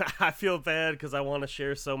 I feel bad because I want to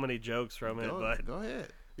share so many jokes from it, but Go ahead.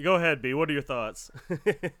 go ahead, B. What are your thoughts?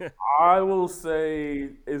 I will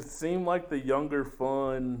say it seemed like the younger,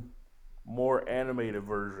 fun, more animated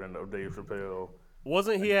version of Dave Chappelle.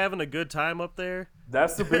 Wasn't he having a good time up there?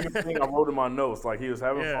 That's the biggest thing I wrote in my notes. Like, he was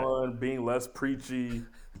having Yeah. fun, being less preachy.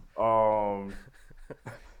 Dude,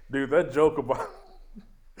 that joke about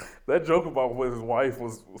what his wife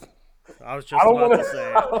was. I was just about to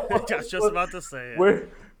say it. I was just about to say it.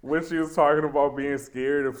 When she was talking about being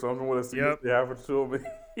scared if something would have seriously happened to him.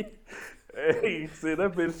 And he said,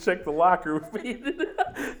 that bitch checked the locker with me.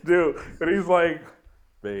 Dude, and he's like,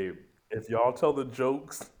 babe, if y'all tell the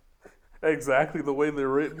jokes exactly the way they're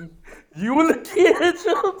written, you and the kids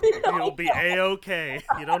You'll be A-okay.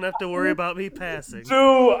 You don't have to worry about me passing. Dude,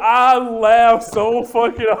 I laughed so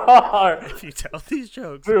fucking hard. If you tell these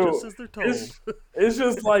jokes Dude, just as they're told. It's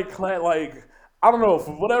just like I don't know,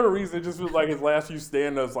 for whatever reason, it just feels like his last few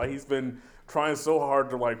stand-ups, like he's been trying so hard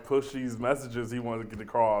to like push these messages he wanted to get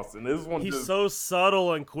across, and this one He's so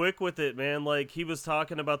subtle and quick with it, man. Like, he was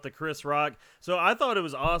talking about the Chris Rock. So I thought it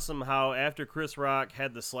was awesome how after Chris Rock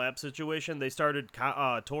had the slap situation, they started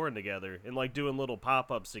touring together and like doing little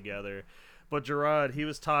pop-ups together. But Gerard, he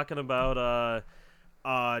was talking about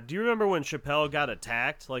do you remember when Chappelle got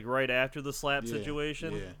attacked like right after the slap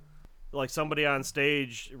situation? Yeah. Like, somebody on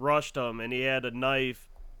stage rushed him and he had a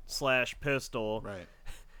knife/pistol. Right.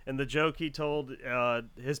 And the joke he told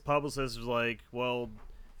his publicist was like, well,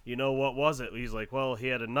 you know, what was it? He's like, well, he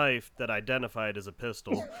had a knife that identified as a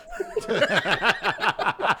pistol.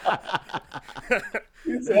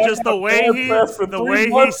 Just the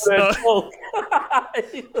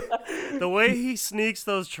way he sneaks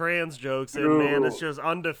those trans jokes in, man, it's just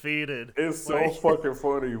undefeated. It's so fucking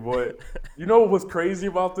funny. But you know what's crazy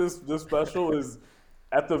about this special is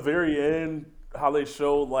at the very end how they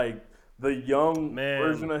showed like the young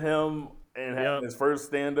version of him and having his first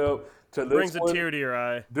stand up to this brings a tear to your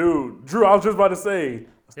eye. Dude, Drew, I was just about to say,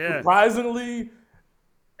 surprisingly,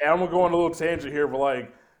 and I'm gonna go on a little tangent here, but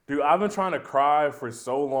like, dude, I've been trying to cry for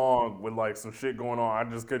so long with like some shit going on. I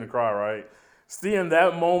just couldn't cry, right? Seeing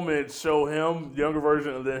that moment show him, younger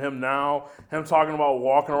version, and then him now, him talking about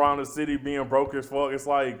walking around the city being broke as fuck. It's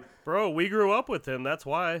like, bro, we grew up with him. That's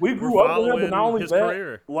why we grew up with him, but not only his that,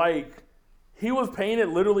 career. like, he was painted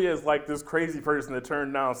literally as like this crazy person that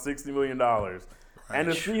turned down $60 million. And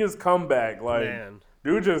to see his comeback, like,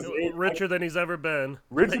 dude, just richer than he's ever been.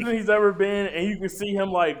 Richer than he's ever been, and you can see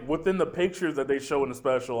him like within the pictures that they show in the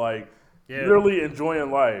special, like really enjoying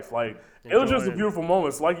life. Like it was just a beautiful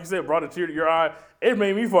moment. So, like you said, brought a tear to your eye. It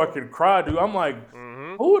made me fucking cry, dude. I'm like,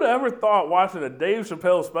 who would have ever thought watching a Dave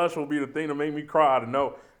Chappelle special would be the thing to make me cry? To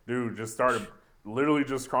know, dude, just started literally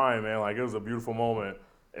just crying, man. Like it was a beautiful moment,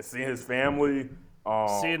 and seeing his family.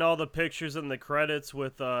 Seeing all the pictures in the credits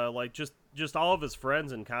with like just all of his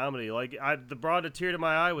friends in comedy, like I brought a tear to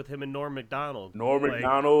my eye with him and Norm Macdonald. Norm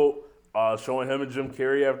Macdonald showing him and Jim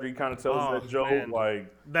Carrey after he kind of tells that joke,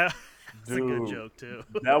 like that's a good joke too.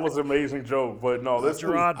 That was an amazing joke, but no, this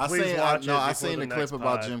Gerard, please watch it. I seen the clip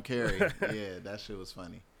about pod. Jim Carrey. Yeah, that shit was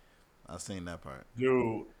funny. I seen that part.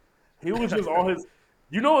 Dude, he was just on his.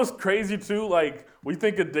 You know what's crazy too? Like we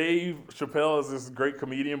think of Dave Chappelle as this great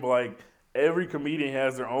comedian, but like. Every comedian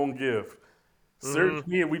has their own gift. Certain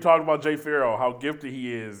comedian, we talked about Jay Farrell, how gifted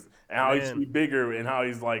he is, and how he's bigger, and how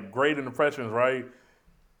he's like great in impressions, right?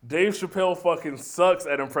 Dave Chappelle fucking sucks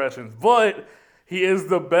at impressions, but he is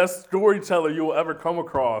the best storyteller you'll ever come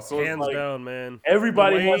across. So hands down, man.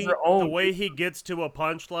 Everybody has their own. The way he gets to a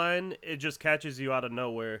punchline, it just catches you out of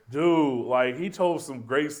nowhere. Dude, like he told some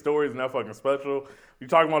great stories in that fucking special. You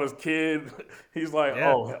talking about his kid? He's like,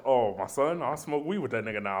 oh, my son, I smoke weed with that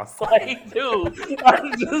nigga now. It's like, dude,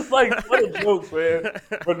 I'm just like, what a joke, man.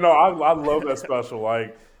 But no, I love that special.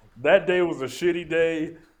 Like that day was a shitty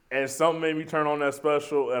day, and something made me turn on that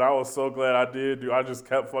special, and I was so glad I did. Dude, I just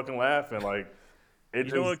kept fucking laughing. Like, you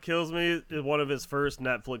know what kills me? One of his first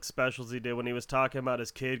Netflix specials he did when he was talking about his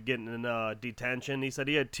kid getting in detention. He said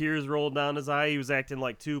he had tears rolled down his eye. He was acting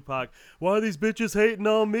like Tupac. Why are these bitches hating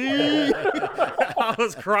on me? I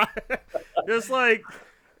was crying. Just like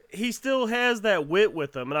he still has that wit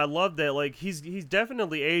with him, and I love that. Like he's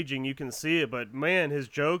definitely aging. You can see it, but man, his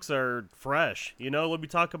jokes are fresh. You know, when we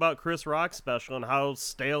talk about Chris Rock's special and how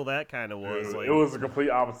stale that kind of was. Like, it was the complete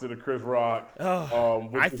opposite of Chris Rock.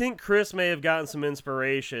 I think Chris may have gotten some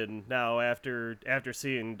inspiration now after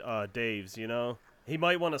seeing Dave's. You know, he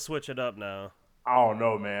might want to switch it up now. I don't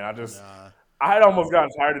know, man. I had almost gotten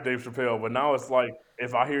tired of Dave Chappelle, but now it's like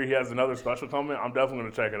if I hear he has another special coming, I'm definitely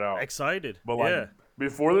gonna check it out. Excited, but like.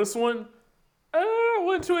 Before this one, I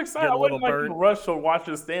wasn't too excited. I wasn't like in a rush to watch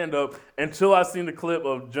his stand up until I seen the clip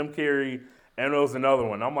of Jim Carrey and there was another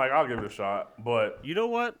one. I'm like, I'll give it a shot. But you know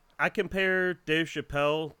what? I compare Dave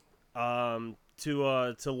Chappelle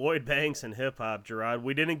to Lloyd Banks in hip hop, Gerard.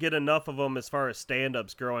 We didn't get enough of them as far as stand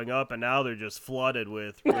ups growing up, and now they're just flooded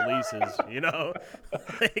with releases. You know,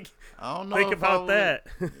 like, I don't know. Think about that.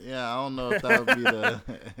 Yeah, I don't know if that would be the.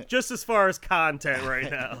 Just as far as content right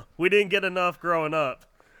now, we didn't get enough growing up.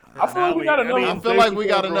 I feel like we got enough. I feel like we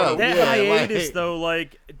got enough. That hiatus, though,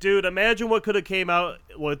 like, dude, imagine what could have came out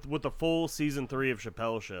with the full season 3 of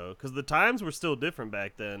Chappelle Show, because the times were still different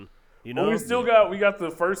back then. You know, well, we got the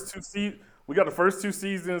first two seasons. We got the first 2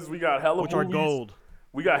 seasons. We got hella which movies. Are gold.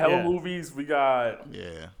 We got hella movies. We got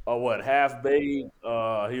Half Baked.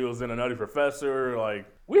 He was in A Nutty Professor. Like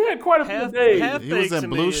we had quite a few days. He was in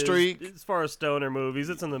Blue Streak. As far as stoner movies,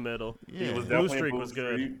 it's in the middle. Yeah. He was Blue Streak was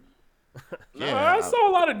good. I saw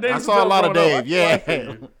a lot of Dave. I saw a lot of Dave.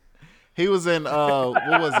 Yeah. He was in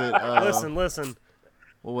what was it? Listen.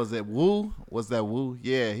 What was it? Woo? Was that Woo?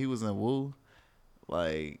 Yeah, he was in Woo.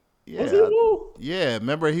 Like. Yeah, was it Woo? Yeah,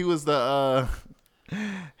 remember he was the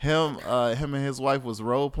him and his wife was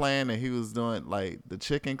role playing and he was doing like the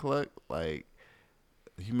chicken cluck. Like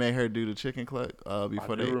he made her do the chicken cluck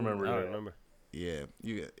before I remember. Yeah,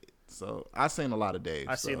 so I seen a lot of Dave.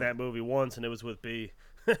 Seen that movie once and it was with B.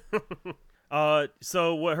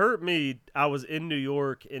 So what hurt me, I was in New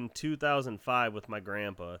York in 2005 with my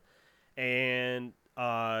grandpa, and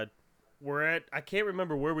we're at, I can't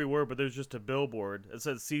remember where we were, but there's just a billboard. It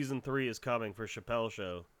said season 3 is coming for Chappelle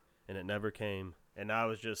Show, and it never came. And I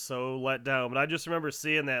was just so let down. But I just remember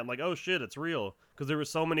seeing that. I'm like, oh shit, it's real. Because there were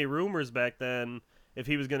so many rumors back then if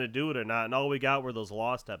he was going to do it or not. And all we got were those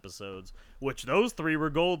lost episodes, which those 3 were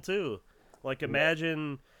gold too. Like,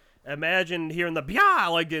 imagine hearing the "bia"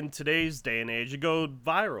 like in today's day and age. You go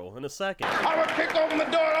viral in a second. I would kick open the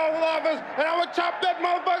door to Oval Office and I would chop that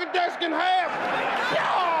motherfucking desk in half.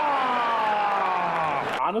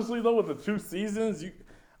 Yeah! Honestly, though, with the 2 seasons,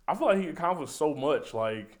 I feel like he accomplished so much.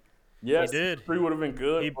 Like, yes, He did. 3 would have been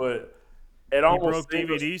good, but it He almost broke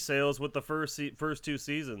saved us- DVD sales with the first 2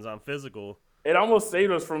 seasons on physical. It almost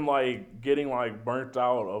saved us from like getting like burnt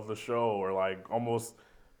out of the show, or like almost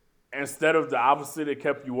instead of the opposite, it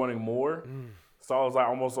kept you wanting more. So I was like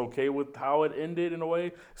almost okay with how it ended in a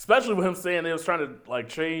way, especially with him saying they was trying to like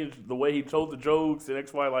change the way he told the jokes and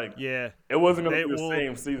X Y. Like, Yeah, it wasn't gonna they be the will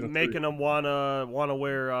same season. making 3. them wanna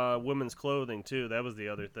wear women's clothing too. That was the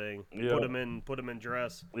other thing. Yeah. Put him in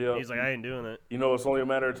dress. Yeah. He's like, I ain't doing it. You know, it's only a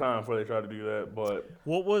matter of time before they try to do that. But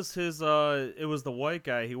What was his? It was the white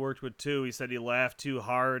guy he worked with too. He said he laughed too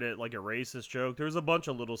hard at like a racist joke. There was a bunch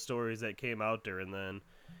of little stories that came out there, and then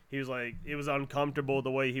he was like, it was uncomfortable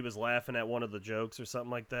the way he was laughing at one of the jokes or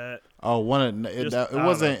something like that. Oh, Just- I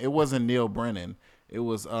don't it wasn't Neil Brennan. It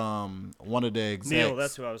was one of the execs. Neil,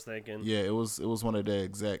 that's who I was thinking. Yeah, it was one of the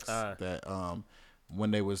execs that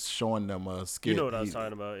when they was showing them a skit. You know what I was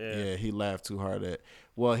talking about, yeah. Yeah, he laughed too hard at.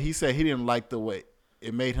 Well, he said he didn't like the way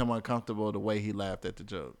it made him uncomfortable the way he laughed at the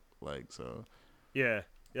joke. Like, so. Yeah,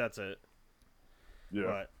 that's it. yeah,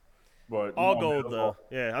 But but all no, gold man, though.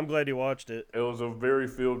 Yeah, I'm glad you watched it. It was a very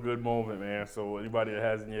feel good moment, man. So anybody that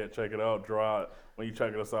hasn't yet, check it out. Draw it when you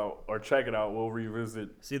check us out, or check it out. We'll revisit.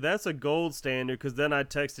 See, that's a gold standard because then I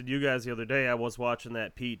texted you guys the other day. I was watching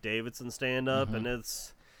that Pete Davidson stand up, and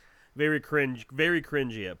it's very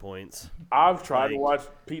cringy at points. I've tried to Like- watch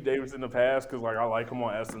Pete Davidson in the past because like I like him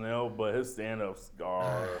on SNL, but his stand-ups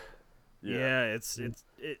are Yeah,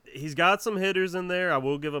 he's got some hitters in there. I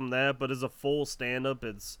will give him that, but as a full stand up,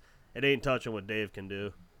 it ain't touching what Dave can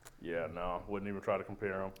do. Yeah, no, wouldn't even try to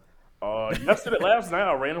compare them. Last night,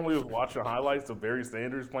 I randomly was watching highlights of Barry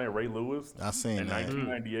Sanders playing Ray Lewis I seen in that.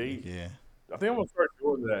 1998. Yeah. I think I'm gonna start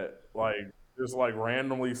doing that. Like, just like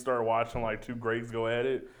randomly start watching like 2 greats go at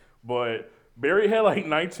it. But Barry had like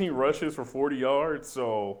 19 rushes for 40 yards.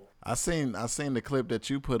 So I seen the clip that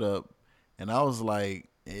you put up, and I was like,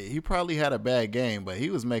 he probably had a bad game, but he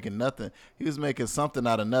was making nothing. He was making something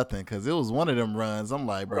out of nothing because it was one of them runs. I'm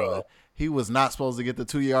like, bro, he was not supposed to get the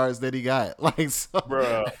 2 yards that he got. Like, so,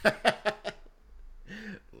 bruh.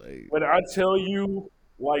 like, When I tell you,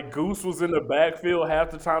 like, Goose was in the backfield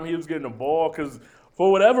half the time he was getting the ball, because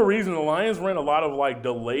for whatever reason, the Lions ran a lot of, like,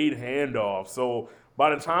 delayed handoffs. So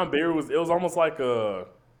by the time Barry it was almost like a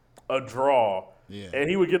draw. Yeah. And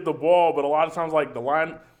he would get the ball, but a lot of times, like, the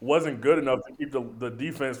line wasn't good enough to keep the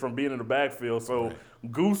defense from being in the backfield. So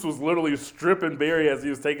Goose was literally stripping Barry as he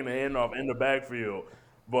was taking the handoff in the backfield.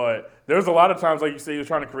 But there's a lot of times, like you say, he was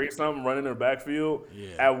trying to create something, running in the backfield.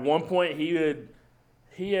 Yeah. At one point, he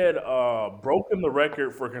had broken the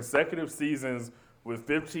record for consecutive seasons with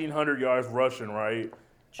 1,500 yards rushing, right?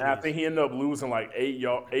 And I think he ended up losing like 8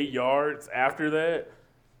 yards after that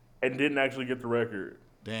and didn't actually get the record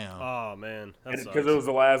damn. Oh man, that because sucks. it was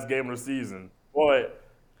the last game of the season. But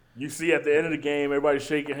you see at the end of the game, everybody's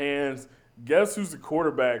shaking hands. Guess who's the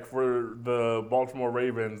quarterback for the Baltimore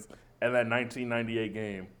Ravens in that 1998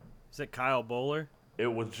 game? Is it Kyle Bowler? It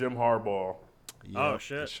was Jim Harbaugh. Oh, Yep,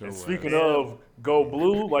 shit. it sure And was. speaking of go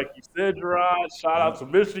blue, like you said, Gerard, shout out to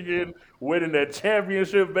Michigan winning that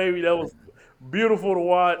championship, baby. That was beautiful to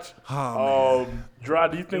watch. Oh, man.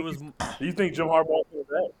 Gerard, do you think Jim Harbaugh is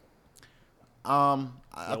back?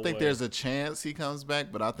 I No think way. there's a chance he comes back,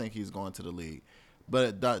 but I think he's going to the league.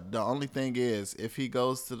 But the only thing is, if he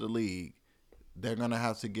goes to the league, they're gonna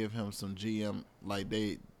have to give him some GM. Like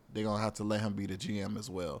they're gonna have to let him be the GM as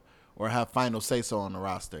well, or have final say so on the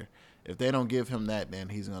roster. If they don't give him that, then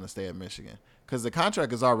he's gonna stay at Michigan because the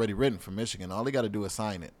contract is already written for Michigan. All he got to do is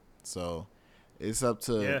sign it. So it's up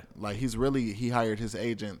to like he hired his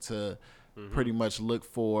agent to pretty much look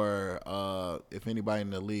for if anybody in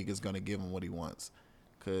the league is gonna give him what he wants.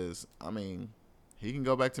 Because I mean, he can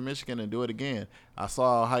go back to Michigan and do it again. I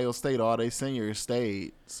saw Ohio State; all they seniors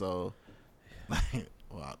stayed. So,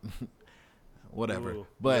 well, whatever. Ooh.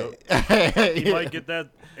 But He might get that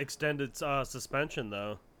extended suspension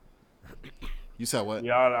though. You said what?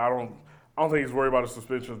 Yeah, I don't think he's worried about a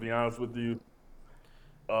suspension. To be honest with you,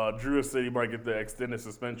 Drew said he might get the extended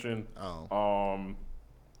suspension. Oh.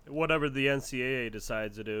 Whatever the NCAA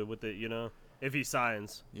decides to do with it, you know. if he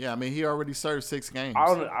signs. Yeah, I mean, he already served 6 games.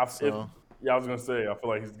 I was gonna say I feel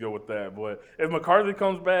like he's good with that. But if McCarthy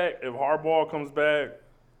comes back, if Harbaugh comes back,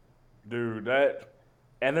 dude,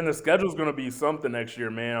 and then the schedule's gonna be something next year,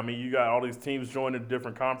 man. I mean, you got all these teams joining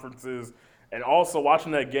different conferences, and also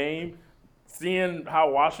watching that game, seeing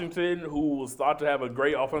how Washington, who was thought to have a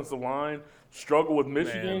great offensive line, struggle with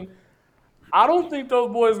Michigan. Man. I don't think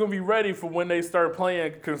those boys gonna be ready for when they start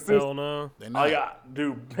playing consistent. Hell no. They're not.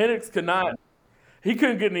 Dude, Penix cannot. He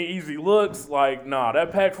couldn't get any easy looks. Like, nah,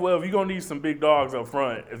 that Pac-12, you're gonna need some big dogs up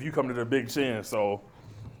front if you come to the Big Ten. So,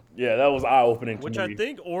 yeah, that was eye-opening to Which me. I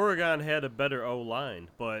think Oregon had a better O-line,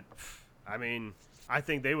 but I mean, I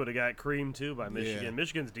think they would have got creamed too by Michigan. Yeah.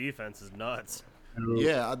 Michigan's defense is nuts.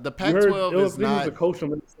 Yeah, the You heard Pac-12 Bill is Stevens, not. the coach from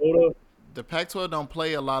Minnesota. The Pac-12 don't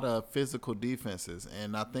play a lot of physical defenses,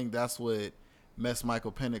 and I think that's what messed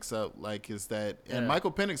Michael Penix up. Like, is that, and Yeah.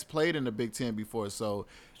 Michael Penix played in the Big Ten before, so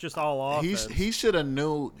It's just all offense. he should have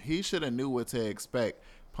knew what to expect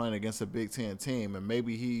playing against a Big Ten team, and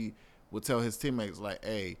maybe he would tell his teammates like,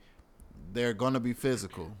 "Hey, they're gonna be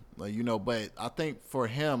physical," like, you know. But I think for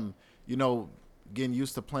him, you know, getting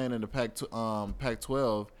used to playing in the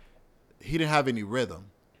Pac-12, he didn't have any rhythm,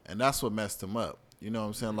 and that's what messed him up. You know what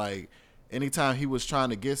I'm saying? Like, anytime he was trying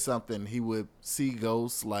to get something, he would see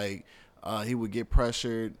ghosts. Like, he would get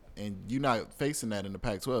pressured, and you're not facing that in the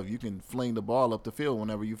Pac-12. You can fling the ball up the field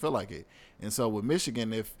whenever you feel like it. And so with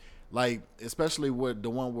Michigan, if like, especially with the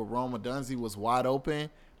one where Roma Dunze was wide open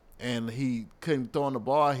and he couldn't throw on the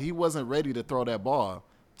ball, he wasn't ready to throw that ball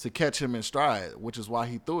to catch him in stride, which is why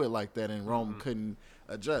he threw it like that, and Rome couldn't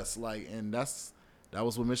adjust. Like, and that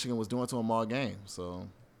was what Michigan was doing to him all game. So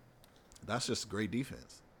that's just great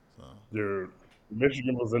defense. So. Dude,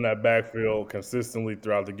 Michigan was in that backfield consistently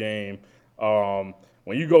throughout the game.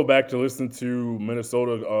 When you go back to listen to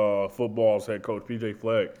Minnesota football's head coach PJ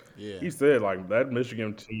Fleck, Yeah. he said like that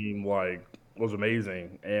Michigan team like was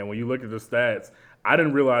amazing. And when you look at the stats, I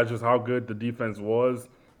didn't realize just how good the defense was.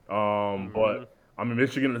 But I mean,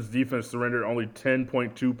 Michigan's defense surrendered only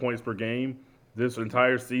 10.2 points per game this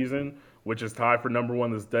entire season, which is tied for number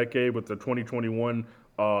one this decade with the 2021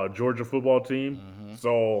 Georgia football team.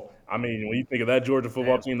 So, I mean, when you think of that Georgia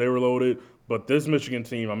football team, they were loaded. But this Michigan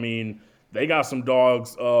team, I mean, they got some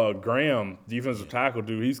dogs. Graham, defensive tackle,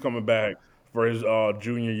 dude, he's coming back for his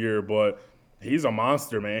junior year, but he's a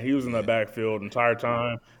monster, man. He was in the backfield the entire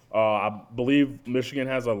time. I believe Michigan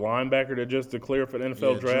has a linebacker that just declared for the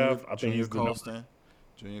NFL draft. I think he's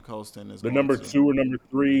Junior Colston is the number 2 or number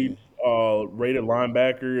 3 rated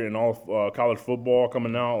linebacker in all college football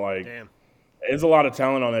coming out. Like, Damn. there's a lot of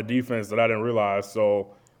talent on that defense that I didn't realize.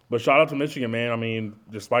 So, but shout out to Michigan, man. I mean,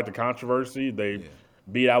 despite the controversy, they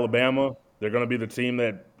beat Alabama. They're going to be the team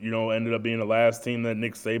that, you know, ended up being the last team that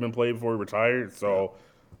Nick Saban played before he retired. So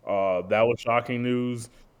that was shocking news.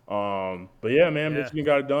 But yeah, man, Michigan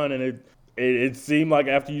got it done, and it seemed like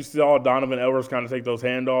after you saw Donovan Edwards kind of take those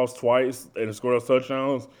handoffs twice and score those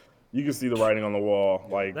touchdowns, you can see the writing on the wall.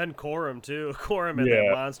 Like, Then Corum too. Corum had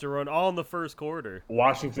that monster run all in the first quarter.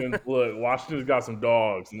 Washington's got some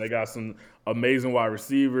dogs, and they got some amazing wide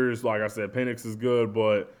receivers. Like I said, Penix is good,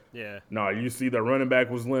 but no, you see the running back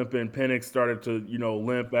was limping. Penix started to, you know,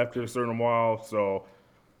 limp after a certain while. So,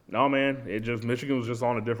 no, man, Michigan was just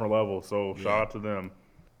on a different level. So, shout out to them.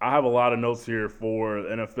 I have a lot of notes here for the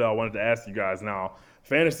NFL. I wanted to ask you guys now.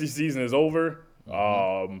 Fantasy season is over.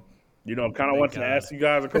 You know, kind of want to ask you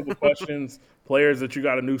guys a couple questions. Players that you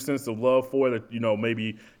got a new sense of love for that, you know,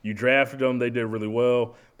 maybe you drafted them, they did really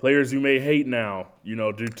well. Players you may hate now, you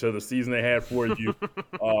know, due to the season they had for you.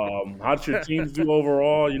 How did your teams do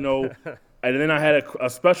overall, you know? And then I had a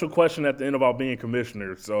special question at the end about being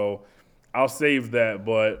commissioner. So I'll save that,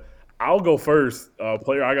 but I'll go first.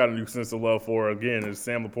 Player I got a new sense of love for, again, is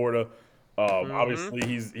Sam Laporta. Obviously,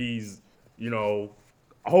 he's, you know,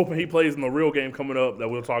 hoping he plays in the real game coming up that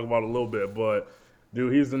we'll talk about a little bit. But,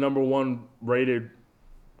 dude, he's the number 1 rated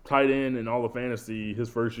tight end in all of fantasy his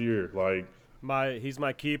first year. Like, He's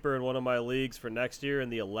my keeper in one of my leagues for next year in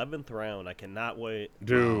the 11th round. I cannot wait.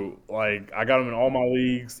 Dude, like, I got him in all my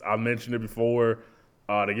leagues. I mentioned it before.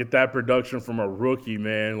 To get that production from a rookie,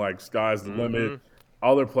 man, like, sky's the limit.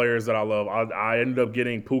 Other players that I love, I ended up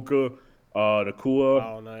getting Puka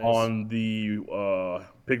Nacua on the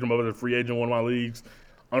picked him up as a free agent in one of my leagues.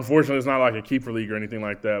 Unfortunately, it's not like a keeper league or anything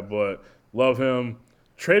like that, but love him.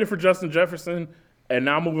 Traded for Justin Jefferson, and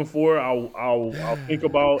now moving forward, I'll think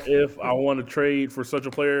about if I want to trade for such a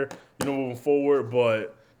player, you know, moving forward.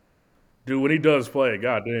 But dude, when he does play,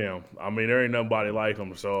 goddamn, I mean, there ain't nobody like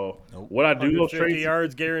him. So would I do those 50 trades?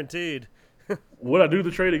 yards guaranteed. Would I do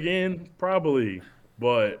the trade again? Probably.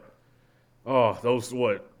 But, those,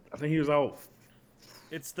 I think he was out.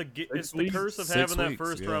 It's the weeks? curse of 6 having that weeks,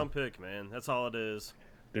 first yeah. round pick, man. That's all it is.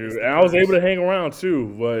 Dude, the and I was curse. able to hang around too,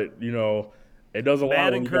 but it does a lot.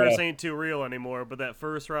 Madden when you curse gotta- ain't too real anymore, but that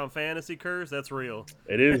first round fantasy curse, that's real.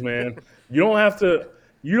 It is, man. You don't have to.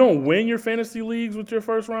 You don't win your fantasy leagues with your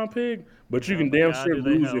first round pick, but you No, can but damn God, sure do they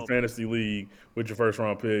lose your help. fantasy league with your first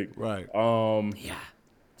round pick. Right.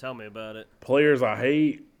 Tell me about it. Players I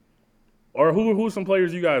hate, or who's some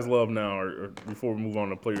players you guys love now, or before we move on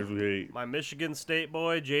to players we hate. My Michigan State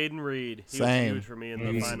boy, Jaden Reed. He Same. was huge for me in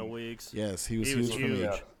the final weeks. Yes, he was He was huge for me.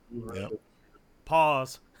 huge. Yep.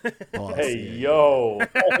 Pause. Pause, Hey yeah. yo,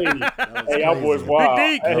 hey, y'all boys crazy. wild.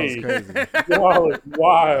 Big That was Hey, crazy. y'all is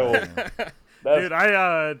wild. That's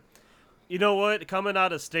Dude, you know what? Coming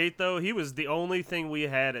out of state, though, he was the only thing we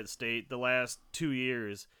had at state the last 2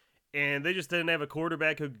 years. And they just didn't have a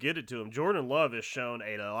quarterback who could get it to him. Jordan Love has shown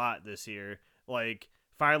a lot this year. Like,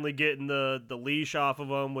 finally getting the leash off of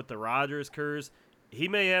him with the Rodgers curse. He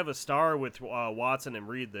may have a star with Watson and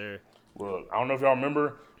Reed there. Look, I don't know if y'all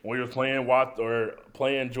remember when we were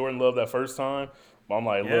playing Jordan Love that first time, but I'm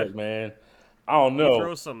like, Yeah. look, man, I don't He know.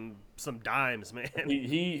 throws some dimes, man.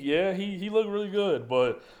 He looked really good,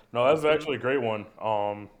 but no, that's actually a great one.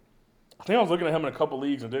 I think I was looking at him in a couple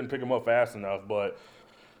leagues and didn't pick him up fast enough, but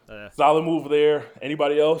solid move there.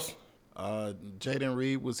 Anybody else? Jaden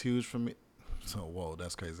Reed was huge for me. So whoa,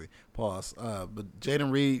 that's crazy. Pause. But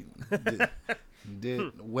Jaden Reed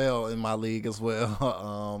did well in my league as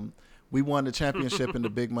well. We won the championship in the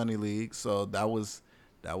big money league, so that was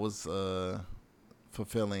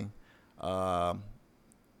fulfilling.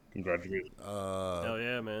 Congratulations. Hell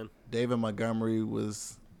yeah, man. David Montgomery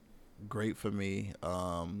was great for me.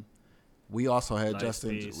 We also had Nice Justin.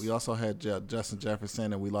 piece. We also had Justin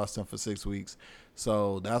Jefferson, and we lost him for 6 weeks.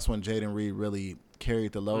 So that's when Jaden Reed really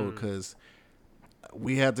carried the load because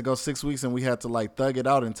we had to go 6 weeks and we had to like thug it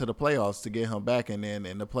out into the playoffs to get him back. And then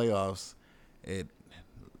in the playoffs, it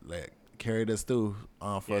like carried us through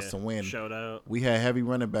for us to win. Showed out. We had heavy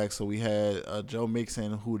running backs, so we had Joe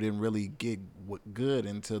Mixon, who didn't really get good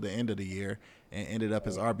until the end of the year and ended up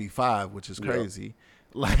as RB5, which is crazy.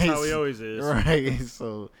 Like, how he always is. Right.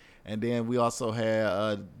 So, and then we also had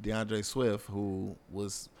DeAndre Swift, who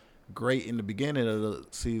was great in the beginning of the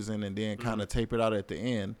season and then kind of tapered out at the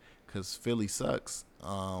end because Philly sucks.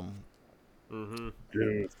 Dude,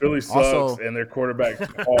 Philly sucks, Also- and their quarterback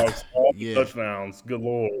hogs all the Yeah. touchdowns. Good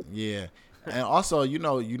lord. Yeah. And also, you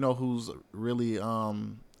know who's really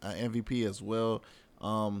an MVP as well?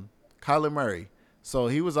 Kyler Murray. So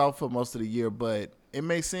he was out for most of the year, but it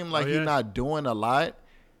may seem like yeah. he's not doing a lot.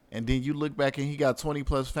 And then you look back and he got 20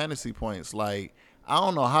 plus fantasy points. Like, I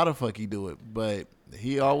don't know how the fuck he do it, but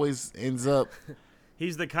he always ends up.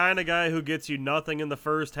 He's the kind of guy who gets you nothing in the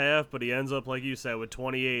first half, but he ends up, like you said, with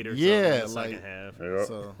 28 or something in Yeah, the second like- half. Yep.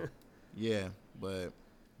 So, yeah, but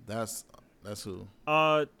that's who.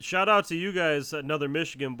 Shout out to you guys, another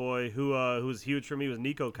Michigan boy who was huge for me was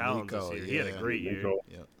Nico Collins Nico, this year. He had a yeah. great year. Nico.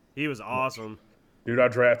 Yep. He was awesome. Dude, I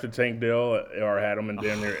drafted Tank Dell or had him in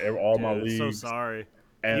damn near all my Dude, leagues. so sorry.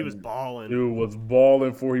 He And was balling. Dude was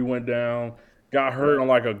balling before he went down. Got hurt on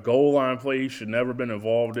like a goal line play he should never been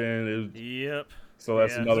involved in. Yep. So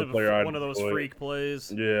that's Yeah, another it's player I one of those enjoy. freak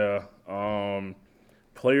plays. Yeah.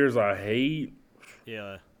 Players I hate.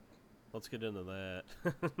 Yeah. Let's get into that.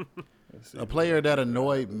 A player that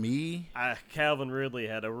annoyed me, Calvin Ridley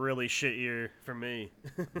had a really shit year for me.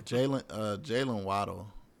 Jalen Waddle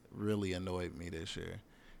really annoyed me this year.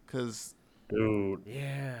 Cause Dude.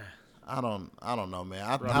 Yeah. I don't know, man.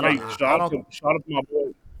 I Hey, don't. shout out to my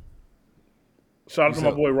boy. Shout out to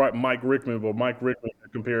my boy Mike Rickman, but Mike Rickman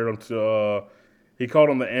compared him to he called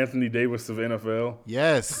him the Anthony Davis of NFL.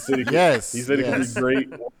 Yes, He said yes. He said he yes. could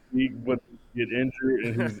be great, but get injured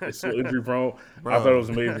and he's still injury prone. Bro, I thought it was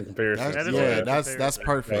an amazing comparison. That's, That is a yeah, good that's comparison.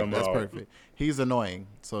 perfect. That's out. perfect. He's annoying,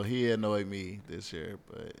 so he annoyed me this year.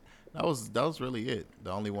 But that was really it.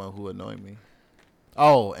 The only one who annoyed me.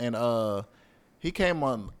 Oh, and he came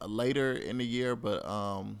on later in the year, but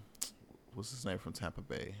what's his name from Tampa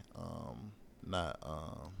Bay? Not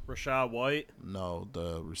Rashad White. no,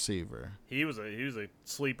 the receiver. He was a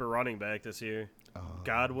sleeper running back this year.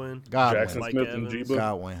 Godwin. Jackson Mike Smith and Evans. Jeba.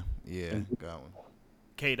 Godwin. Yeah, Godwin.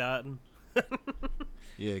 K. Dotton.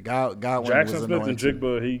 Yeah, Godwin Jackson was Smith annoying and too.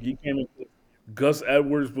 Jigba, he came in. Gus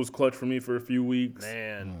Edwards was clutch for me for a few weeks.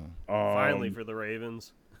 Man. Finally Um, for the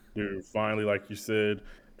Ravens. Dude, finally, like you said,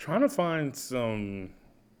 trying to find some.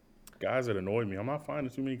 guys that annoy me. I'm not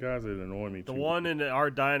finding too many guys that annoy me. The one in our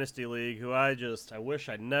dynasty league who I wish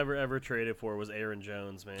I never ever traded for was Aaron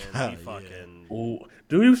Jones, man. He fucking Ooh,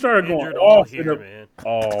 dude, he started going injured all off. here, man.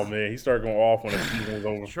 Oh man, he started going off when the season was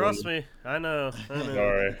over. Trust me, I know.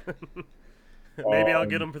 Sorry. Maybe I'll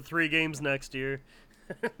get him for 3 games next year.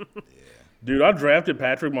 Dude, I drafted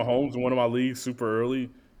Patrick Mahomes in one of my leagues super early,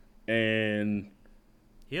 and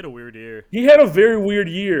He had a weird year. he had a very weird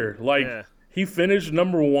year. Like, Yeah. he finished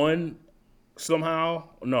number 1 somehow.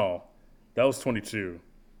 No, that was 22.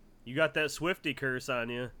 You got that Swifty curse on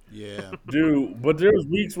you. Yeah. Dude, but there was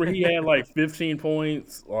weeks where he had like 15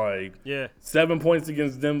 points, like Yeah. 7 points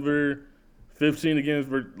against Denver, 15 against,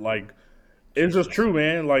 like, it's just true,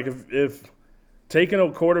 man. Like, if taking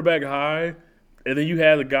a quarterback high, and then you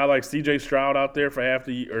had a guy like C.J. Stroud out there for half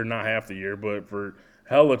the year, or not half the year, but for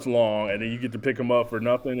hell it's long, and then you get to pick him up for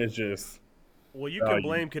nothing, it's just... Well, you can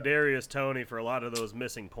blame Kadarius Toney for a lot of those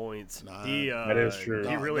missing points. that is true.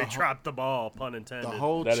 He really The whole- dropped the ball, pun intended. The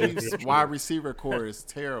whole That is Chiefs true. wide receiver core is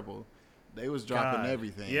terrible. They was dropping God.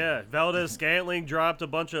 everything. Yeah, Valdez Scantling dropped a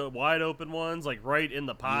bunch of wide open ones, like right in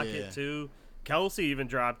the pocket Yeah. too. Kelsey even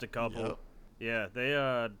dropped a couple. Yep. Yeah, they.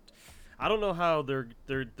 I don't know how they're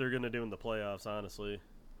gonna do in the playoffs, honestly.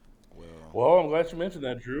 Well, I'm glad you mentioned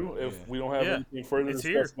that, Drew. If we don't have Yeah, anything further to it's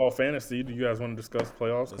discuss here. about fantasy, do you guys want to discuss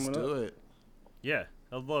playoffs Let's coming do up? it. Yeah,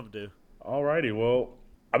 I'd love to. Alrighty, well,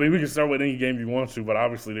 I mean, we can start with any game you want to, but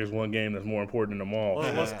obviously there's one game that's more important than them all.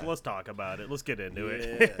 Well, let's talk about it. Let's get into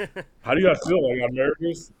it. How do y'all feel? Are y'all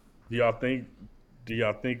nervous? Do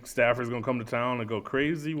y'all think Stafford's gonna come to town and go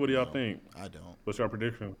crazy? What do y'all think? I don't. What's your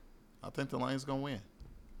prediction? I think the Lions gonna win.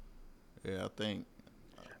 Yeah, I think.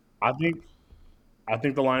 I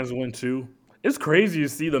think the Lions will win too. It's crazy to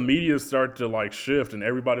see the media start to like shift and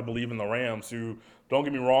everybody believe in the Rams. Who, don't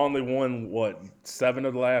get me wrong, they won 7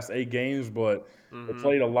 of the last 8 games, but they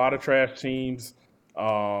played a lot of trash teams.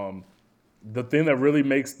 The thing that really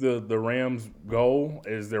makes the Rams go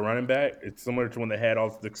is their running back. It's similar to when they had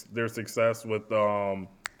all their success with Todd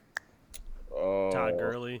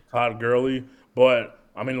Gurley. Todd Gurley. But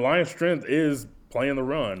I mean, the Lions' strength is playing the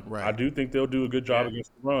run. Right. I do think they'll do a good job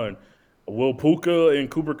against the run. Will Puka and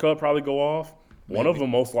Cooper Kupp probably go off? One of them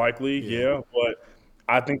most likely, yeah. But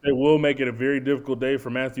I think they will make it a very difficult day for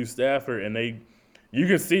Matthew Stafford, and you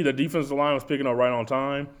can see the defensive line was picking up right on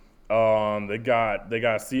time. They got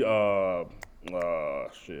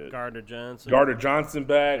Gardner Johnson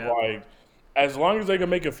back. Yeah. Like, as long as they can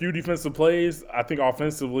make a few defensive plays, I think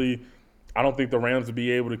offensively, I don't think the Rams will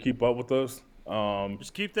be able to keep up with us.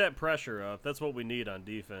 Just keep that pressure up. That's what we need on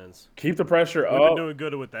defense. Keep the pressure We've been up, doing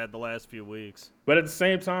good with that the last few weeks. but at the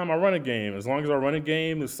same time, our running game. As long as our running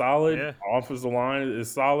game is solid, Yeah. our offensive line is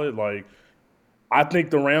solid. Like, I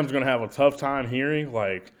think the Rams are gonna have a tough time hearing.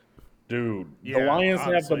 Like, dude, the Yeah, Lions have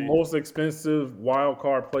honestly. the most expensive wild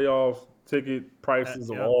card playoff ticket prices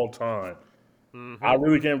of Yep. all time. I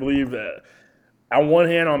really can't believe that. On one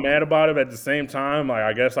hand, I'm mad about it. At the same time, like,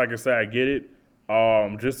 I guess I could say I get it.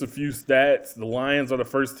 Just a few stats. The Lions are the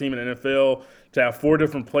first team in the NFL to have 4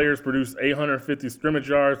 different players produce 850 scrimmage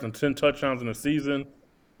yards and 10 touchdowns in a season.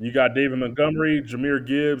 You got David Montgomery, Jahmyr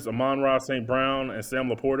Gibbs, Amon-Ra St. Brown, and Sam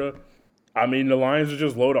Laporta. I mean, the Lions are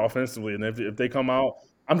just loaded offensively. And if they come out,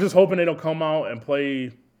 I'm just hoping they don't come out and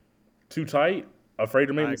play too tight, afraid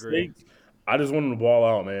to make I agree. mistakes. I just want them to ball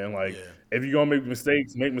out, man. Like, if you're going to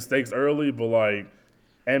make mistakes early, but, like,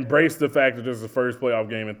 embrace the fact that this is the first playoff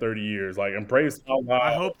game in 30 years. Like, embrace how loud.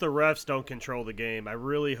 I hope the refs don't control the game. I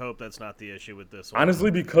really hope that's not the issue with this one.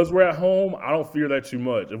 Honestly, because we're at home, I don't fear that too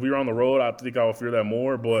much. If we were on the road, I think I would fear that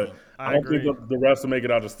more. But I don't agree. think the refs will make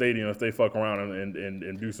it out of the stadium if they fuck around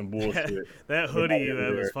and do some bullshit. That hoodie you have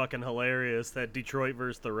everywhere. is fucking hilarious. That Detroit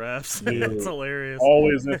versus the refs. Dude. It's hilarious.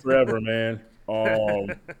 Always and forever, man.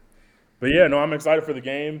 But yeah, no, I'm excited for the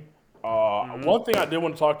game. One thing I did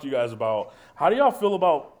want to talk to you guys about: how do y'all feel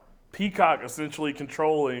about Peacock essentially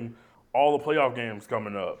controlling all the playoff games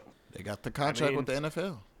coming up? They got the contract mean- with the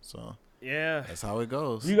NFL, so Yeah. that's how it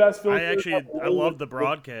goes. Do you guys feel? I love the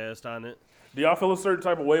broadcast on it. Do y'all feel a certain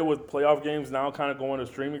type of way with playoff games now kind of going to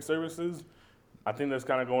streaming services? I think that's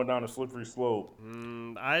kind of going down a slippery slope.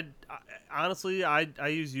 I honestly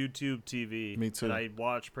use YouTube TV. Me too. And I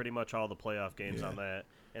watch pretty much all the playoff games on that.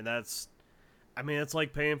 And that's, I mean, it's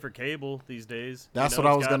like paying for cable these days. That's You what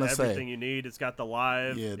I it's was got gonna say. Everything you need. It's got the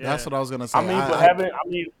live. Yeah, that's what I was gonna say. I mean, but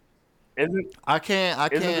isn't I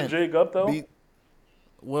can't the jig up though?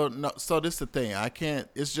 Well, no. So this is the thing. I can't.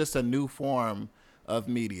 It's just a new form of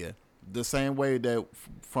media. The same way that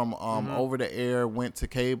from over the air went to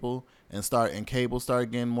cable and cable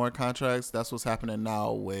started getting more contracts. That's what's happening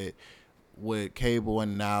now with with cable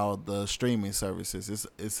and now the streaming services.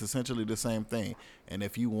 It's essentially the same thing. And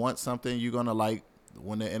if you want something, you're gonna like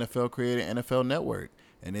when the NFL created NFL Network.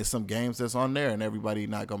 And there's some games that's on there, and everybody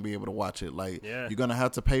not gonna be able to watch it. Like you're gonna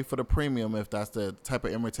have to pay for the premium if that's the type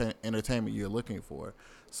of entertainment you're looking for.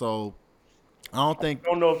 So I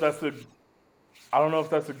don't know if that's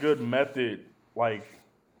a good method. Like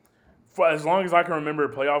for as long as I can remember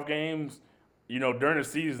playoff games, during the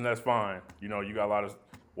season that's fine. You got a lot of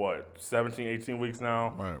 17, 18 weeks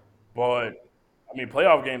now. Right. But I mean,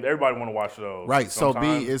 playoff games, everybody want to watch those. Right. So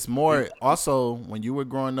it's more. Also, when you were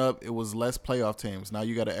growing up, it was less playoff teams. Now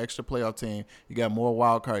you got an extra playoff team. You got more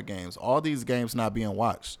wild card games. All these games not being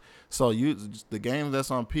watched. So the game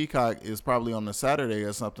that's on Peacock is probably on a Saturday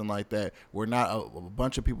or something like that. We're not a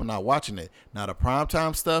bunch of people not watching it. Now the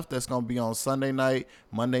primetime stuff that's gonna be on Sunday night,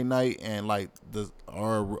 Monday night, and like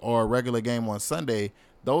or a regular game on Sunday.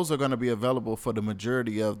 Those are going to be available for the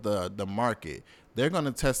majority of the market. They're going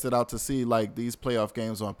to test it out to see like these playoff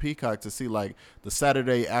games on Peacock to see like the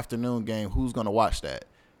Saturday afternoon game. Who's going to watch that?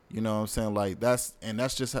 You know what I'm saying? Like that's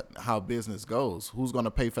just how business goes. Who's going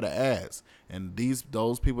to pay for the ads? And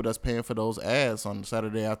those people that's paying for those ads on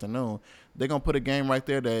Saturday afternoon, they're going to put a game right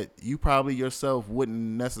there that you probably yourself wouldn't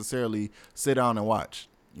necessarily sit down and watch.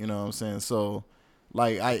 You know what I'm saying? So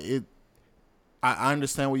like I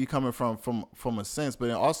understand where you're coming from a sense, but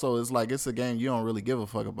also it's like it's a game you don't really give a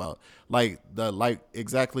fuck about. Like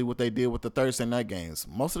exactly what they did with the Thursday night games.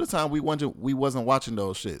 Most of the time we wasn't watching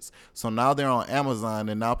those shits. So now they're on Amazon,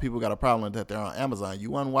 and now people got a problem that they're on Amazon. You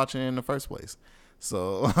wasn't watching it in the first place.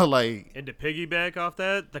 So like, and to piggyback off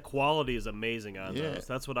that, the quality is amazing on those.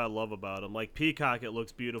 That's what I love about them. Like Peacock, it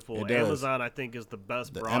looks beautiful. Amazon, I think, is the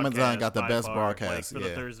best. Amazon got the best far, broadcast like, for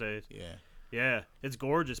the Thursdays. Yeah, it's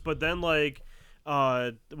gorgeous. But then like.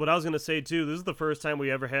 What I was gonna say too, this is the first time we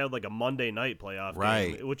ever had like a Monday night playoff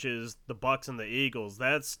game, which is the Bucks and the Eagles.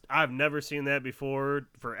 I've never seen that before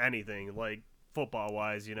for anything like football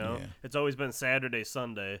wise. It's always been Saturday,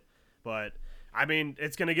 Sunday, but I mean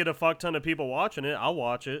it's gonna get a fuck ton of people watching it. I'll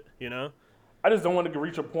watch it. I just don't want to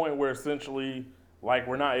reach a point where essentially like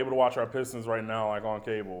we're not able to watch our Pistons right now, like on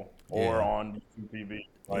cable or on TV.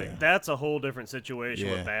 Like that's a whole different situation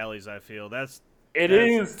with Bally's. I feel It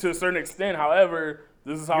is to a certain extent. However,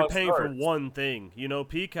 this is how you're paying for one thing.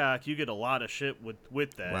 Peacock, you get a lot of shit with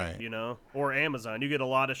that. Right. Or Amazon, you get a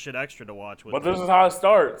lot of shit extra to watch with. But this is how it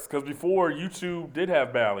starts. Because before YouTube did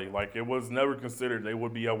have Bally, like it was never considered they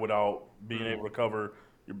would be up without being able to cover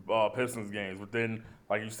your Pistons games. But then,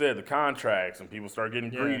 like you said, the contracts and people start getting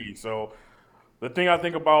greedy. So the thing I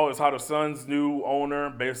think about is how the Suns' new owner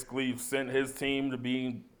basically sent his team to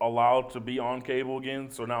be allowed to be on cable again,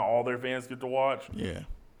 so now all their fans get to watch. Yeah.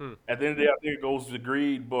 At the end of the day, I think it goes to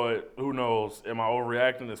greed, but who knows? Am I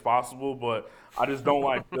overreacting? It's possible, but I just don't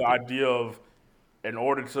like the idea of, in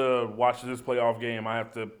order to watch this playoff game, I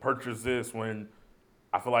have to purchase this when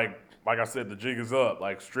I feel like I said, the jig is up.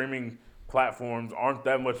 Like, streaming platforms aren't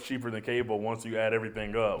that much cheaper than cable once you add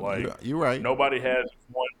everything up. Like, you're right. Nobody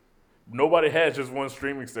has just one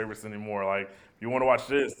streaming service anymore. Like, if you want to watch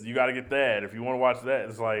this, you got to get that. If you want to watch that,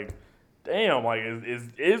 it's like, damn. Like,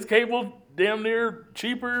 is cable damn near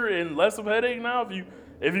cheaper and less of a headache now?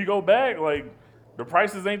 If you go back, like, the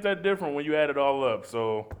prices ain't that different when you add it all up.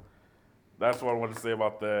 So that's what I wanted to say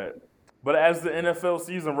about that. But as the NFL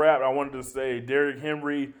season wrapped, I wanted to say Derrick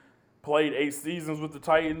Henry played 8 seasons with the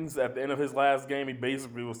Titans. At the end of his last game, he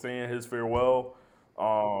basically was saying his farewell.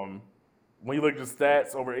 When you look at the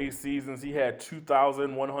stats over 8 seasons, he had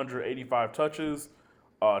 2,185 touches,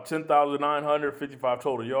 10,955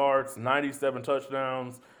 total yards, 97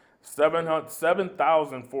 touchdowns,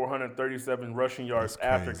 7,437 rushing yards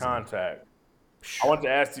after contact. I want to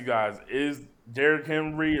ask you guys, is Derrick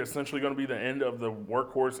Henry essentially going to be the end of the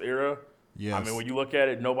workhorse era? Yes. I mean, when you look at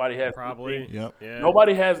it, nobody has probably. Yep. Yeah.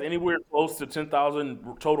 Nobody has anywhere close to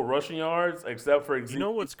 10,000 total rushing yards except for Ezekiel. You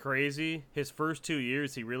know what's crazy? His first 2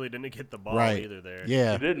 years, he really didn't get the ball either there.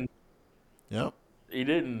 Yeah. He didn't. Yep. He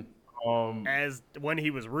didn't. As when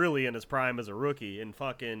he was really in his prime as a rookie, and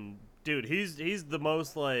fucking dude, he's the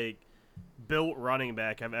most like built running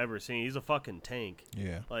back I've ever seen. He's a fucking tank.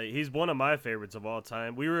 Yeah. Like he's one of my favorites of all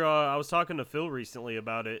time. I was talking to Phil recently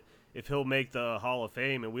about it. If he'll make the Hall of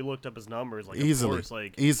Fame, and we looked up his numbers, like easily, of course,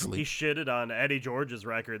 like easily, he shitted on Eddie George's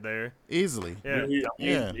record there. Easily,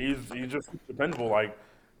 yeah, he's just dependable. Like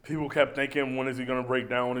people kept thinking, when is he gonna break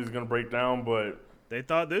down? When is he gonna break down? But they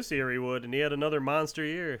thought this year he would, and he had another monster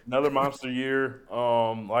year. The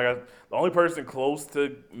only person close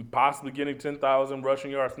to possibly getting 10,000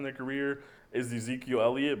 rushing yards in their career is Ezekiel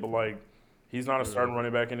Elliott, but like He's not a starting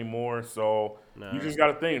running back anymore. So No. you just got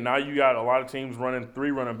to think. Now you got a lot of teams running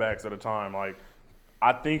 3 running backs at a time. Like,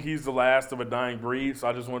 I think he's the last of a dying breed, so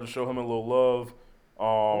I just wanted to show him a little love. I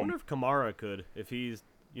wonder if Kamara could, if he's,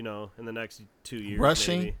 in the next 2 years.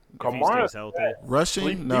 Rushing? Maybe, if he Kamara's stays healthy.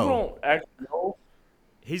 Rushing? No. People don't actually know.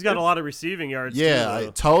 He's got a lot of receiving yards. Yeah, too,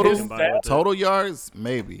 though, total combined with it. total yards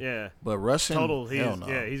maybe. Yeah. But rushing, Total. hell no.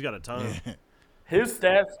 Yeah, he's got a ton. His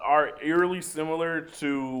stats are eerily similar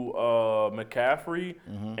to McCaffrey,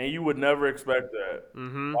 and you would never expect that.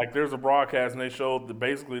 Like, there's a broadcast, and they showed that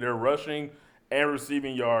basically their rushing and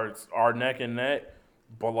receiving yards are neck and neck.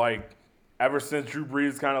 But, like, ever since Drew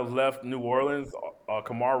Brees kind of left New Orleans,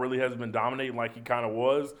 Kamara really hasn't been dominating like he kind of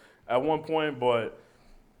was at one point. But,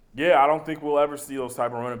 yeah, I don't think we'll ever see those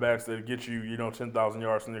type of running backs that get you, 10,000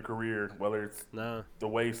 yards in their career, whether it's the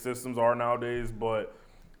way systems are nowadays. But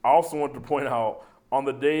I also want to point out, on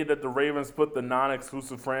the day that the Ravens put the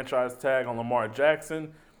non-exclusive franchise tag on Lamar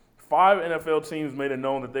Jackson, 5 NFL teams made it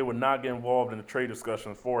known that they would not get involved in the trade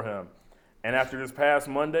discussions for him. And after this past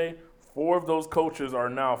Monday, 4 of those coaches are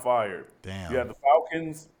now fired. Damn. You have the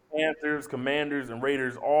Falcons, Panthers, Commanders, and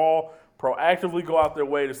Raiders all proactively go out their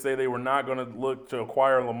way to say they were not going to look to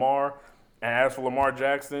acquire Lamar. And as for Lamar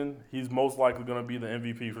Jackson, he's most likely going to be the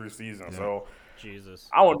MVP for the season. Yeah. So Jesus.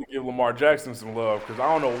 I wanted to give Lamar Jackson some love because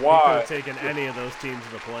I don't know He could why. have taken any of those teams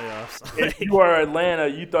to the playoffs. If you are Atlanta,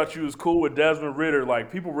 you thought you was cool with Desmond Ridder.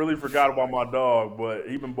 Like, people really forgot about my dog, but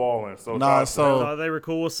he been balling. So Nah, I so thought they were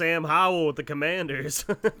cool with Sam Howell with the Commanders.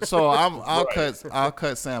 so I'll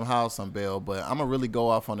cut Sam Howell some bail, but I'm gonna really go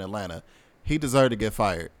off on Atlanta. He deserved to get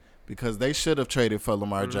fired because they should have traded for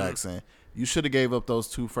Lamar Jackson. You should have gave up those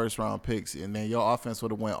 2 first-round picks, and then your offense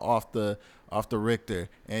would have went off the Richter.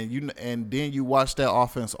 And then you watch that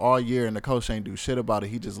offense all year, and the coach ain't do shit about it.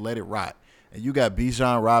 He just let it rot. And you got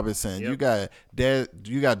Bijan Robinson, you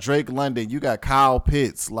got Drake London, you got Kyle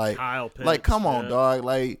Pitts. Like, come on, dog.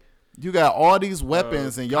 Like, you got all these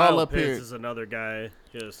weapons, and y'all Kyle up Pitts here. is another guy.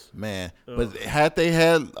 Just Man, but had they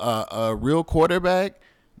had a real quarterback,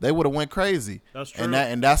 they would have went crazy. That's true.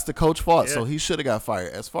 And that's the coach's fault. Yeah. So he should have got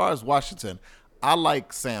fired. As far as Washington, I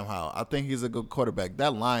like Sam Howell. I think he's a good quarterback.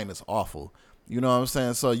 That line is awful. You know what I'm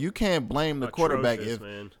saying? So you can't blame the quarterback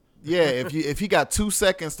if he got 2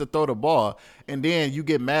 seconds to throw the ball, and then you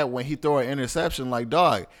get mad when he throw an interception. Like,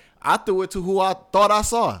 dog, I threw it to who I thought I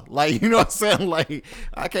saw. Like, you know what I'm saying? Like,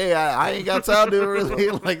 I ain't got time to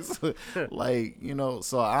really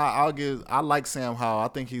So I like Sam Howell. I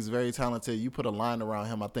think he's very talented. You put a line around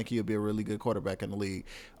him, I think he'll be a really good quarterback in the league.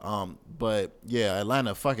 But yeah,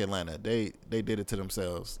 Atlanta, fuck Atlanta. They did it to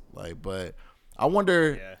themselves. Like, but I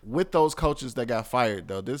wonder with those coaches that got fired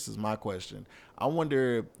though, this is my question. I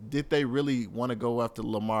wonder, did they really want to go after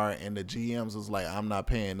Lamar and the GMs was like, I'm not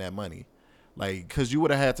paying that money? Like, because you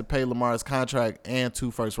would have had to pay Lamar's contract and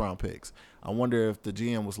 2 first-round picks. I wonder if the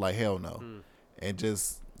GM was like, hell no. And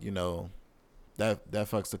just, that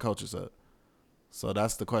fucks the coaches up. So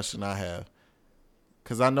that's the question I have.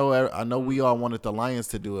 Because I know we all wanted the Lions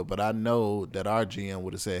to do it, but I know that our GM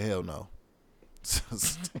would have said, hell no.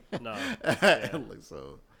 No. Yeah.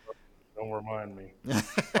 So. Don't remind me.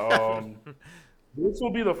 This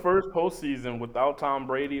will be the first postseason without Tom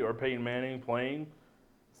Brady or Peyton Manning playing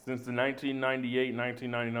since the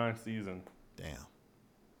 1998-1999 season. Damn.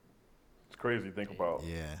 It's crazy to think about.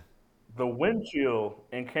 Yeah. The wind chill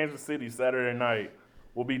in Kansas City Saturday night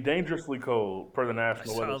will be dangerously cold, per the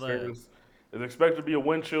National Weather Service. It's expected to be a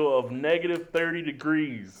wind chill of negative 30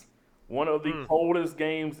 degrees. One of the coldest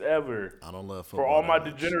games ever. I don't love football. For all my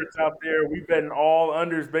degenerates out there, we betting all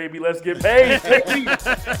unders, baby. Let's get paid.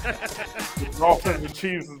 The Dolphins and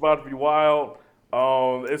Chiefs is about to be wild.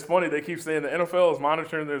 It's funny, they keep saying the NFL is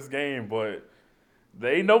monitoring this game, but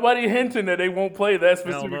they ain't nobody hinting that they won't play that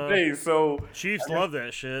specific day. So Chiefs love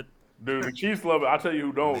that shit. Dude, the Chiefs love it. I'll tell you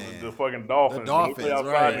who don't. The fucking Dolphins. The Dolphins, they play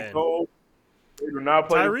outside right. and cold. They do not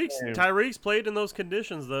play Tyreek's played in those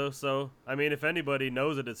conditions, though. So, I mean, if anybody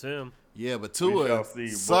knows it, it's him. Yeah, but Tua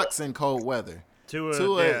sucks in cold weather.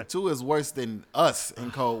 Tua is worse than us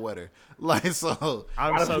in cold weather. Like, so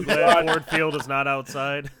I'm so glad Ford Field is not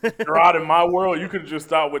outside. You're out in my world. You could just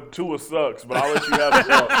start with Tua sucks, but I'll let you have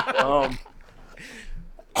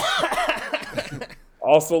it.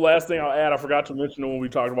 Also, last thing I'll add, I forgot to mention when we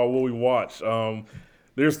talked about what we watched.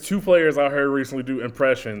 There's 2 players I heard recently do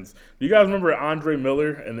impressions. Do you guys remember Andre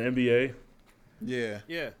Miller in the NBA? yeah.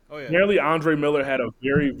 Yeah. Oh, yeah. Apparently, Andre Miller had a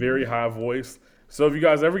very, very high voice. So if you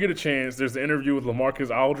guys ever get a chance, there's an interview with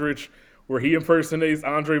LaMarcus Aldridge where he impersonates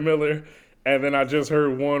Andre Miller. And then I just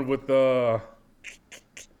heard one with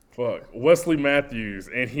Fuck. Wesley Matthews,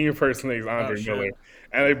 and he impersonates Andre shit. Miller.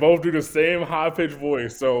 And they both do the same high-pitched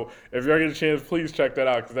voice. So if y'all get a chance, please check that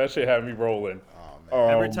out because that shit had me rolling.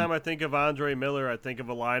 Every time I think of Andre Miller, I think of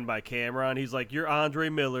a line by Cameron. He's like, "You're Andre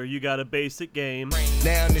Miller. You got a basic game."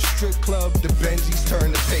 Now in the strip club, the Benjis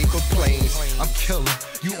turn to paper planes. I'm killer.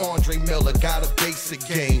 You Andre Miller, got a basic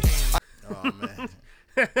game. Oh man.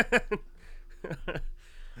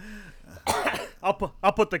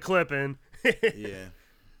 I'll put the clip in. Yeah.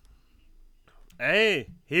 Hey,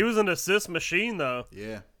 he was an assist machine though.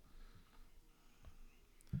 Yeah.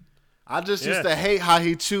 I just used to hate how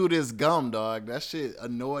he chewed his gum, dog. That shit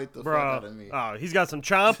annoyed the fuck out of me. Oh, he's got some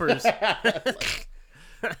chompers.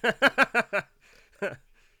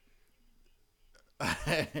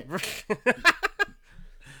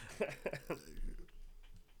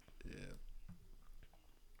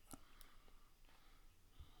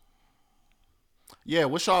 Yeah,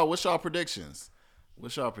 what's y'all predictions?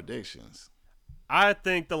 What's y'all predictions? I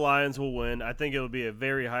think the Lions will win. I think it'll be a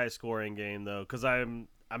very high scoring game though, because I'm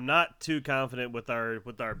not too confident with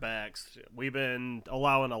our backs. We've been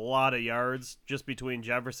allowing a lot of yards just between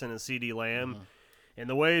Jefferson and CeeDee Lamb. And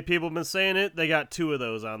the way people have been saying it, they got 2 of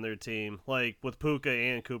those on their team, like with Puka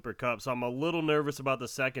and Cooper Kupp. So I'm a little nervous about the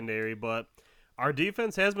secondary, but our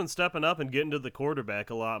defense has been stepping up and getting to the quarterback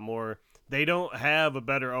a lot more. They don't have a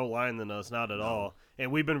better O-line than us, not at all.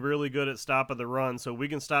 And we've been really good at stopping the run, so we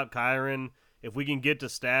can stop Kyron. If we can get to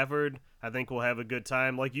Stafford, I think we'll have a good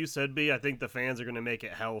time. Like you said, B, I think the fans are going to make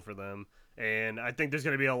it hell for them. And I think there's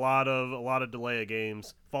going to be a lot of delay of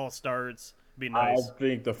games, false starts. Be nice. I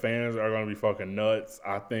think the fans are going to be fucking nuts.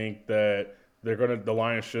 I think that the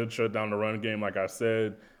Lions should shut down the run game, like I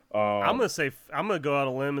said. I'm gonna go out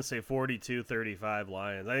on a limb and say 42-35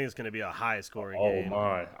 Lions. I think it's gonna be a high scoring game. Oh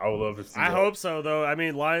my, I would love to see. I that. hope so though. I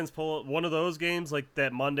mean, Lions pull one of those games like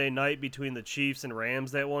that Monday night between the Chiefs and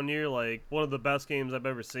Rams that one year, like one of the best games I've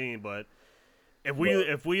ever seen. But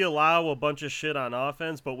if we allow a bunch of shit on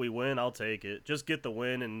offense, but we win, I'll take it. Just get the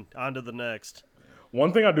win and on to the next.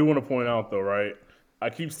 One thing I do want to point out though, right? I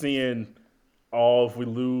keep seeing, if we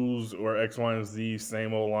lose or X, Y, and Z,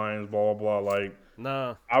 same old Lions, blah blah blah. Like.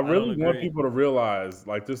 No, I really want people to realize,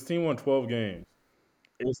 like, this team won 12 games.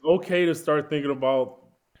 It's okay to start thinking about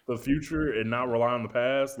the future and not rely on the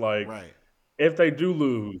past. Like, if they do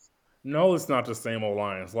lose, no, it's not the same old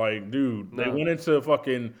Lions. Like, dude, they went into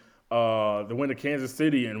fucking they went to Kansas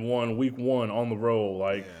City and won week 1 on the road.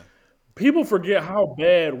 Like, people forget how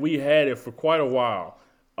bad we had it for quite a while.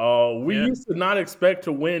 We used to not expect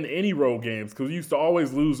to win any road games because we used to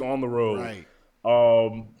always lose on the road.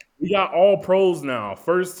 Right. We got all pros now,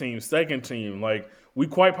 first team, second team. Like, we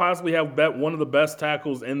quite possibly have one of the best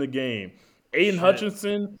tackles in the game. Aiden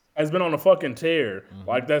Hutchinson has been on a fucking tear.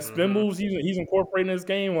 Like, that spin moves he's incorporating in his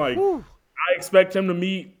game. Like, I expect him to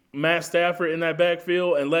meet Matt Stafford in that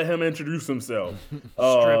backfield and let him introduce himself.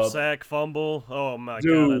 Strip sack, fumble. Oh, my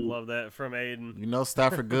God, I love that from Aiden. You know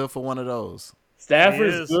Stafford good for one of those.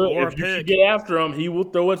 Stafford's good. If you can get after him, he will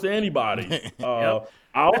throw it to anybody.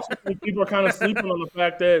 I also think people are kind of sleeping on the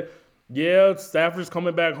fact that, Stafford's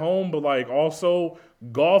coming back home, but, like, also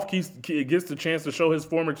Goff gets the chance to show his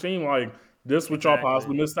former team, like, this what y'all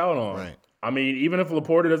possibly missed out on. Right. I mean, even if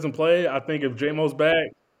Laporta doesn't play, I think if J-Mo's back,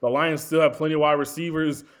 the Lions still have plenty of wide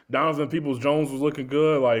receivers. Donovan Peoples-Jones was looking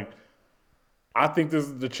good. Like, I think this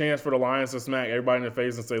is the chance for the Lions to smack everybody in the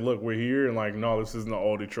face and say, look, we're here. And, like, no, this isn't an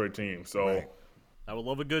all-Detroit team. So I would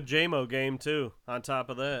love a good J-Mo game, too, on top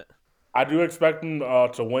of that. I do expect them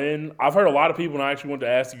to win. I've heard a lot of people, and I actually want to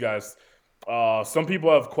ask you guys, some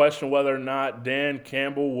people have questioned whether or not Dan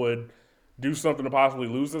Campbell would do something to possibly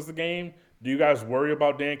lose us the game. Do you guys worry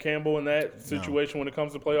about Dan Campbell in that situation when it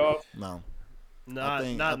comes to playoffs? No. Not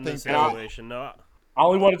in this situation, no. I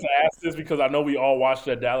only wanted to ask this because I know we all watched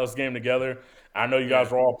that Dallas game together. I know you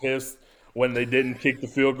guys were all pissed when they didn't kick the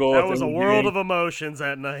field goal. That was a world of emotions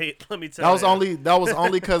that night, let me tell you. That was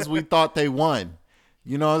only because we thought they won.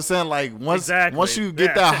 You know what I'm saying? Like, once you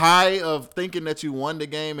get that high of thinking that you won the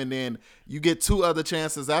game and then you get 2 other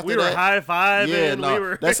chances after that. We were high-fiving. Yeah,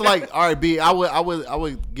 no. That's like, all right, B, I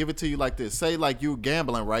would give it to you like this. Say, like, you were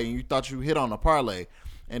gambling, right, and you thought you hit on a parlay,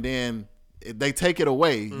 and then they take it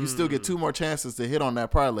away. You still get 2 more chances to hit on that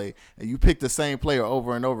parlay, and you pick the same player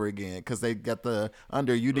over and over again because they got the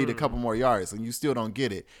under. You need a couple more yards, and you still don't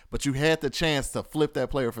get it. But you had the chance to flip that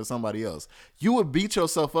player for somebody else. You would beat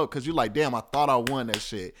yourself up because you're like, damn, I thought I won that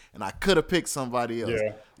shit, and I could have picked somebody else.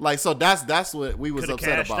 Yeah. Like, so that's what we was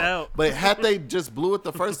upset about. Out. But had they just blew it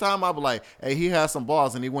the first time, I'd be like, hey, he had some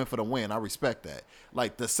balls, and he went for the win. I respect that.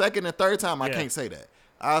 Like, the second and third time, I can't say that.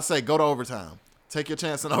 I'll say go to overtime. Take your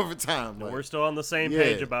chance in overtime. We're still on the same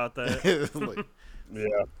page about that. Yeah.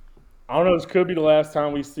 I don't know. This could be the last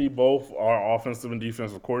time we see both our offensive and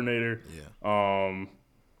defensive coordinator. Yeah. I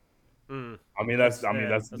mean, that's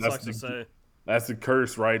sucks to say. That's the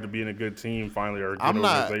curse, right? To being a good team finally, or a good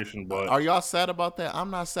organization. But are y'all sad about that?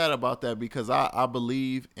 I'm not sad about that because I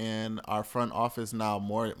believe in our front office now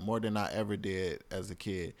more than I ever did as a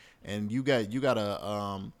kid. And you gotta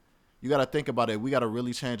think about it. We gotta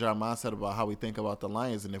really change our mindset about how we think about the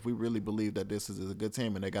Lions. And if we really believe that this is a good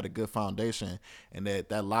team and they got a good foundation and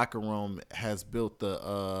that locker room has built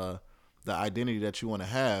the identity that you want to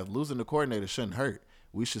have, losing the coordinator shouldn't hurt.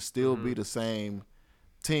 We should still be the same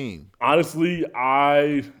team. Honestly,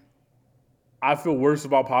 I feel worse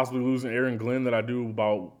about possibly losing Aaron Glenn than I do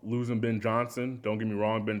about losing Ben Johnson. Don't get me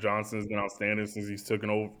wrong, Ben Johnson has been outstanding since he's taken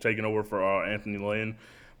over for Anthony Lynn.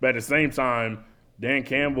 But at the same time, Dan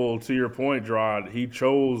Campbell, to your point, Gerard, he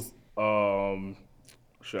chose I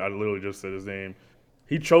literally just said his name.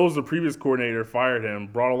 He chose the previous coordinator, fired him,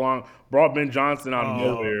 brought Ben Johnson out of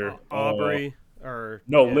nowhere. Aubrey.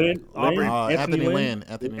 Lynn. Anthony Lynn.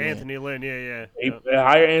 Anthony Lynn, yeah. He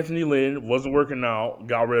hired Anthony Lynn, wasn't working out,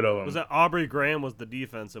 got rid of him. Was that Aubrey Graham was the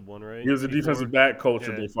defensive one, right? He was the defensive back coach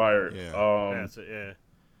that they fired. Yeah. That's it, yeah.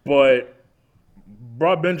 But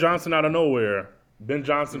brought Ben Johnson out of nowhere. Ben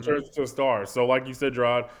Johnson turns into a star. So like you said,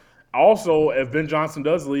 Gerard, also, if Ben Johnson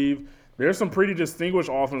does leave, there's some pretty distinguished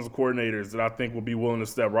offensive coordinators that I think will be willing to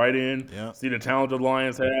step right in, see the talent the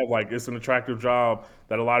Lions have. Like, it's an attractive job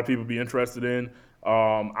that a lot of people be interested in.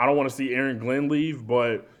 I don't want to see Aaron Glenn leave,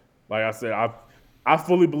 but like I said, I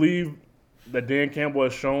fully believe that Dan Campbell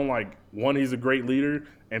has shown, like, one, he's a great leader,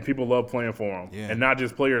 and people love playing for him. Yeah. And not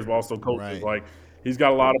just players, but also coaches. Right. Like, he's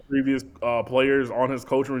got a lot of previous players on his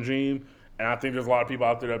coaching regime, and I think there's a lot of people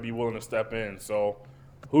out there that be willing to step in. So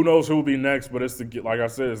who knows who will be next, but like I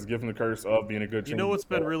said, it's the gift and the curse of being a good team. You know what's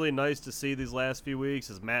been really nice to see these last few weeks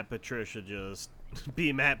is Matt Patricia just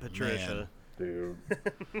be Matt Patricia. Dude.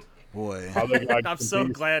 Boy. I'm so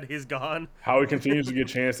glad he's gone. How he continues to get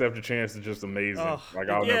chance after chance is just amazing. I'll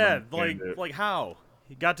never understand it. Like how?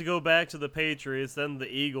 He got to go back to the Patriots, then the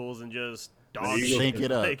Eagles, and just stink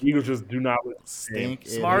it up. Eagles just do not stink.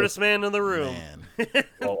 Smartest man in the room.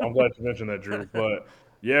 Well, I'm glad you mentioned that, Drew. But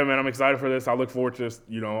yeah, man, I'm excited for this. I look forward to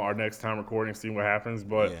our next time recording, seeing what happens.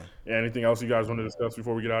 But anything else you guys want to discuss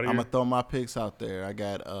before we get out of here? I'm gonna throw my picks out there. I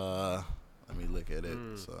got let me look at it.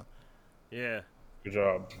 So yeah, good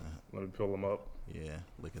job. Let me pull them up. Yeah,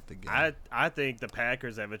 look at the game. I think the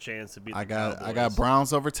Packers have a chance to beat the Cowboys. I got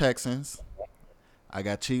Browns over Texans. I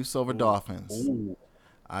got Chiefs over Dolphins. Ooh.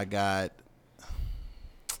 I got.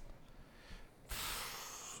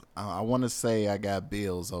 I want to say I got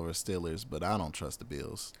Bills over Steelers, but I don't trust the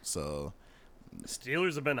Bills. So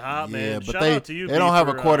Steelers have been hot, man. but Shout out to you. They don't have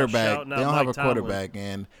a quarterback. They don't have a quarterback,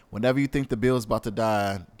 and whenever you think the Bills about to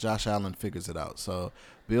die, Josh Allen figures it out. So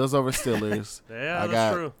Bills over Steelers. Yeah, I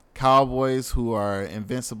got true. Cowboys, who are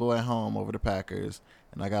invincible at home, over the Packers,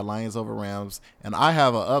 and I got Lions over Rams. And I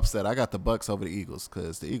have an upset. I got the Bucks over the Eagles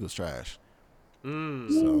because the Eagles trash.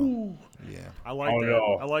 So yeah, I like that.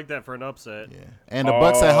 No. I like that for an upset. Yeah, and the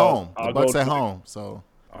Bucks at home. The Bucks at home. So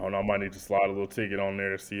I don't know. I might need to slide a little ticket on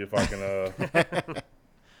there to see if I can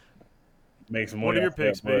make some money. What are your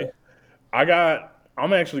picks, B?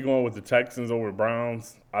 I'm actually going with the Texans over the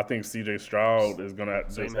Browns. I think C.J. Stroud is going to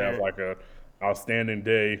just have like a outstanding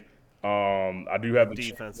day. I do have the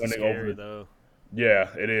defense Chiefs winning scary, over. Though. Yeah,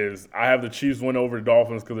 it is. I have the Chiefs win over the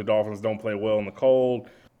Dolphins because the Dolphins don't play well in the cold.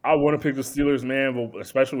 I want to pick the Steelers, man, but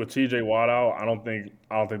especially with T.J. Watt out, I don't think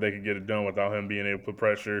they could get it done without him being able to put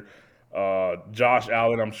pressure. Josh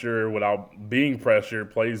Allen, I'm sure, without being pressured,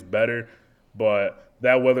 plays better, but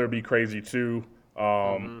that weather would be crazy too.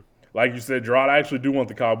 Like you said, Gerard, I actually do want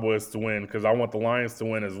the Cowboys to win because I want the Lions to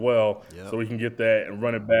win as well, so we can get that and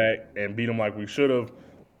run it back and beat them like we should have.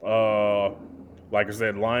 Like I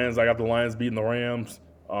said, Lions, I got the Lions beating the Rams,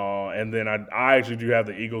 and then I actually do have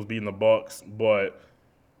the Eagles beating the Bucks, but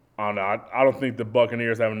I don't think the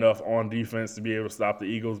Buccaneers have enough on defense to be able to stop the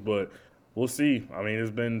Eagles, but we'll see. I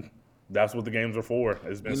mean, that's what the games are for.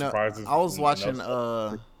 It's been surprises. I was watching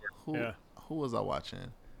who was I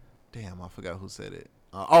watching? Damn, I forgot who said it.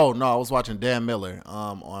 I was watching Dan Miller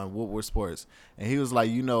on Woodward Sports, and he was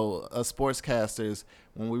like, us sportscasters,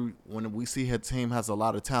 when we see a team has a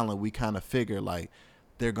lot of talent, we kind of figure like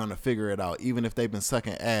they're gonna figure it out, even if they've been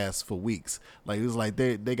sucking ass for weeks. Like it was like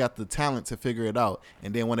they got the talent to figure it out,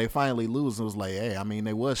 and then when they finally lose, it was like, hey, I mean,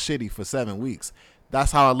 they was shitty for 7 weeks.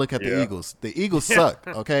 That's how I look at the Eagles. The Eagles suck,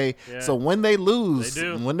 okay? Yeah. So when they lose,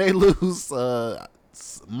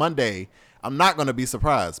 Monday, I'm not gonna be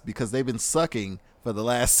surprised because they've been sucking for the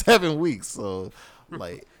last 7 weeks. So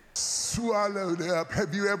like Swallowed up.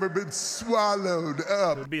 Have you ever been swallowed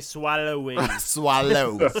up? Would be swallowing.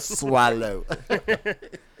 Swallow.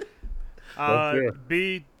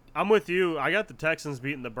 B, I'm with you. I got the Texans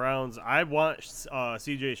beating the Browns. I want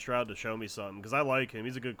C.J. Stroud to show me something because I like him.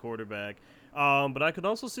 He's a good quarterback. But I could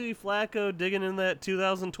also see Flacco digging in that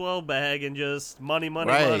 2012 bag and just money.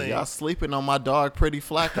 Right, y'all sleeping on my dog, Pretty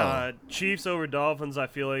Flacco. Chiefs over Dolphins, I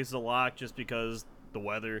feel like it's a lock just because the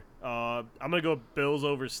weather. I'm going to go Bills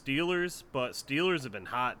over Steelers, but Steelers have been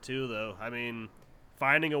hot too, though. I mean,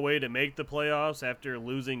 finding a way to make the playoffs after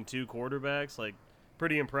losing 2 quarterbacks, like,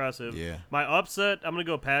 pretty impressive. Yeah. My upset, I'm going to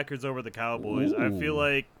go Packers over the Cowboys. Ooh. I feel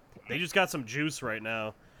like they just got some juice right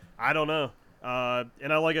now. I don't know.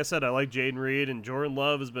 Like I said, I like Jaden Reed, and Jordan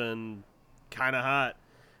Love has been kind of hot.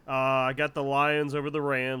 I got the Lions over the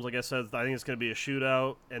Rams. Like I said, I think it's going to be a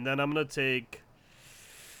shootout. And then I'm going to take –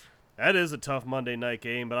 that is a tough Monday night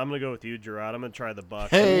game, but I'm going to go with you, Gerard. I'm going to try the Bucs.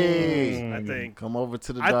 Hey, I think. Come over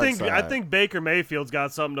to the dark side. I think Baker Mayfield's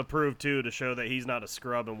got something to prove, too, to show that he's not a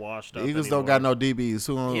scrub and washed up. The Eagles anymore. don't got no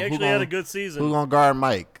DBs. He actually had a good season. Who gonna guard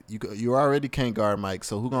Mike? You already can't guard Mike,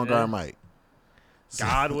 so who gonna guard Mike?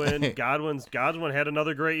 Godwin had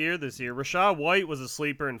another great year this year. Rachaad White was a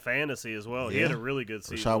sleeper in fantasy as well. He had a really good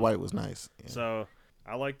season. Rachaad White was nice. Yeah. So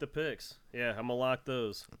I like the picks. Yeah, I'm gonna lock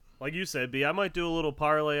those. Like you said, B, I might do a little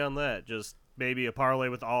parlay on that. Just maybe a parlay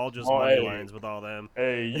with all money lines with all them.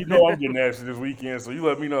 Hey, you know I'm getting nasty this weekend, so you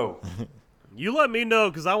let me know. You let me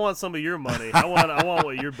know because I want some of your money. I want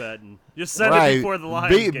what you're betting. Just send it before the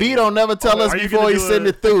Lions game. B don't never tell us before he send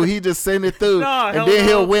it through. He just send it through, and then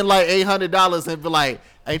he'll win like $800 and be like,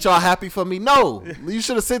 "Ain't y'all happy for me?" No, you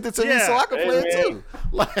should have sent it to me so I could play it too.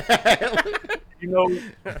 You know,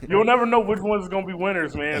 you'll never know which ones is gonna be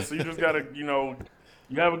winners, man. So you just gotta, you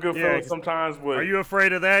have a good feeling sometimes. But are you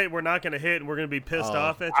afraid of that? We're not gonna hit, and we're gonna be pissed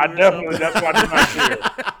off at you. I definitely. That's why I do not care.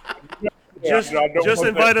 Just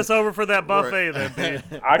invite us over for that buffet, then,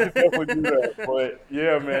 B. I can definitely do that. But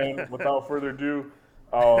yeah, man. Without further ado,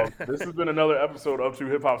 this has been another episode of 2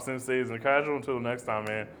 Hip Hop Senseis and Casual. Until the next time,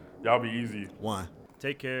 man. Y'all be easy. One.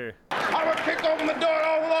 Take care. I would kick open the door to the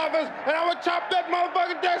Oval Office and I would chop that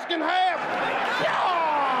motherfucking desk in half.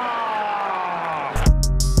 Yeah!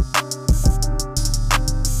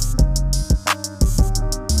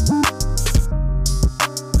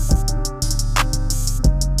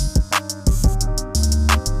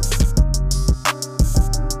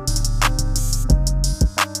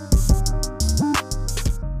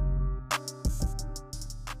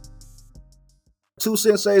 2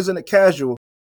 Senseis and a Casual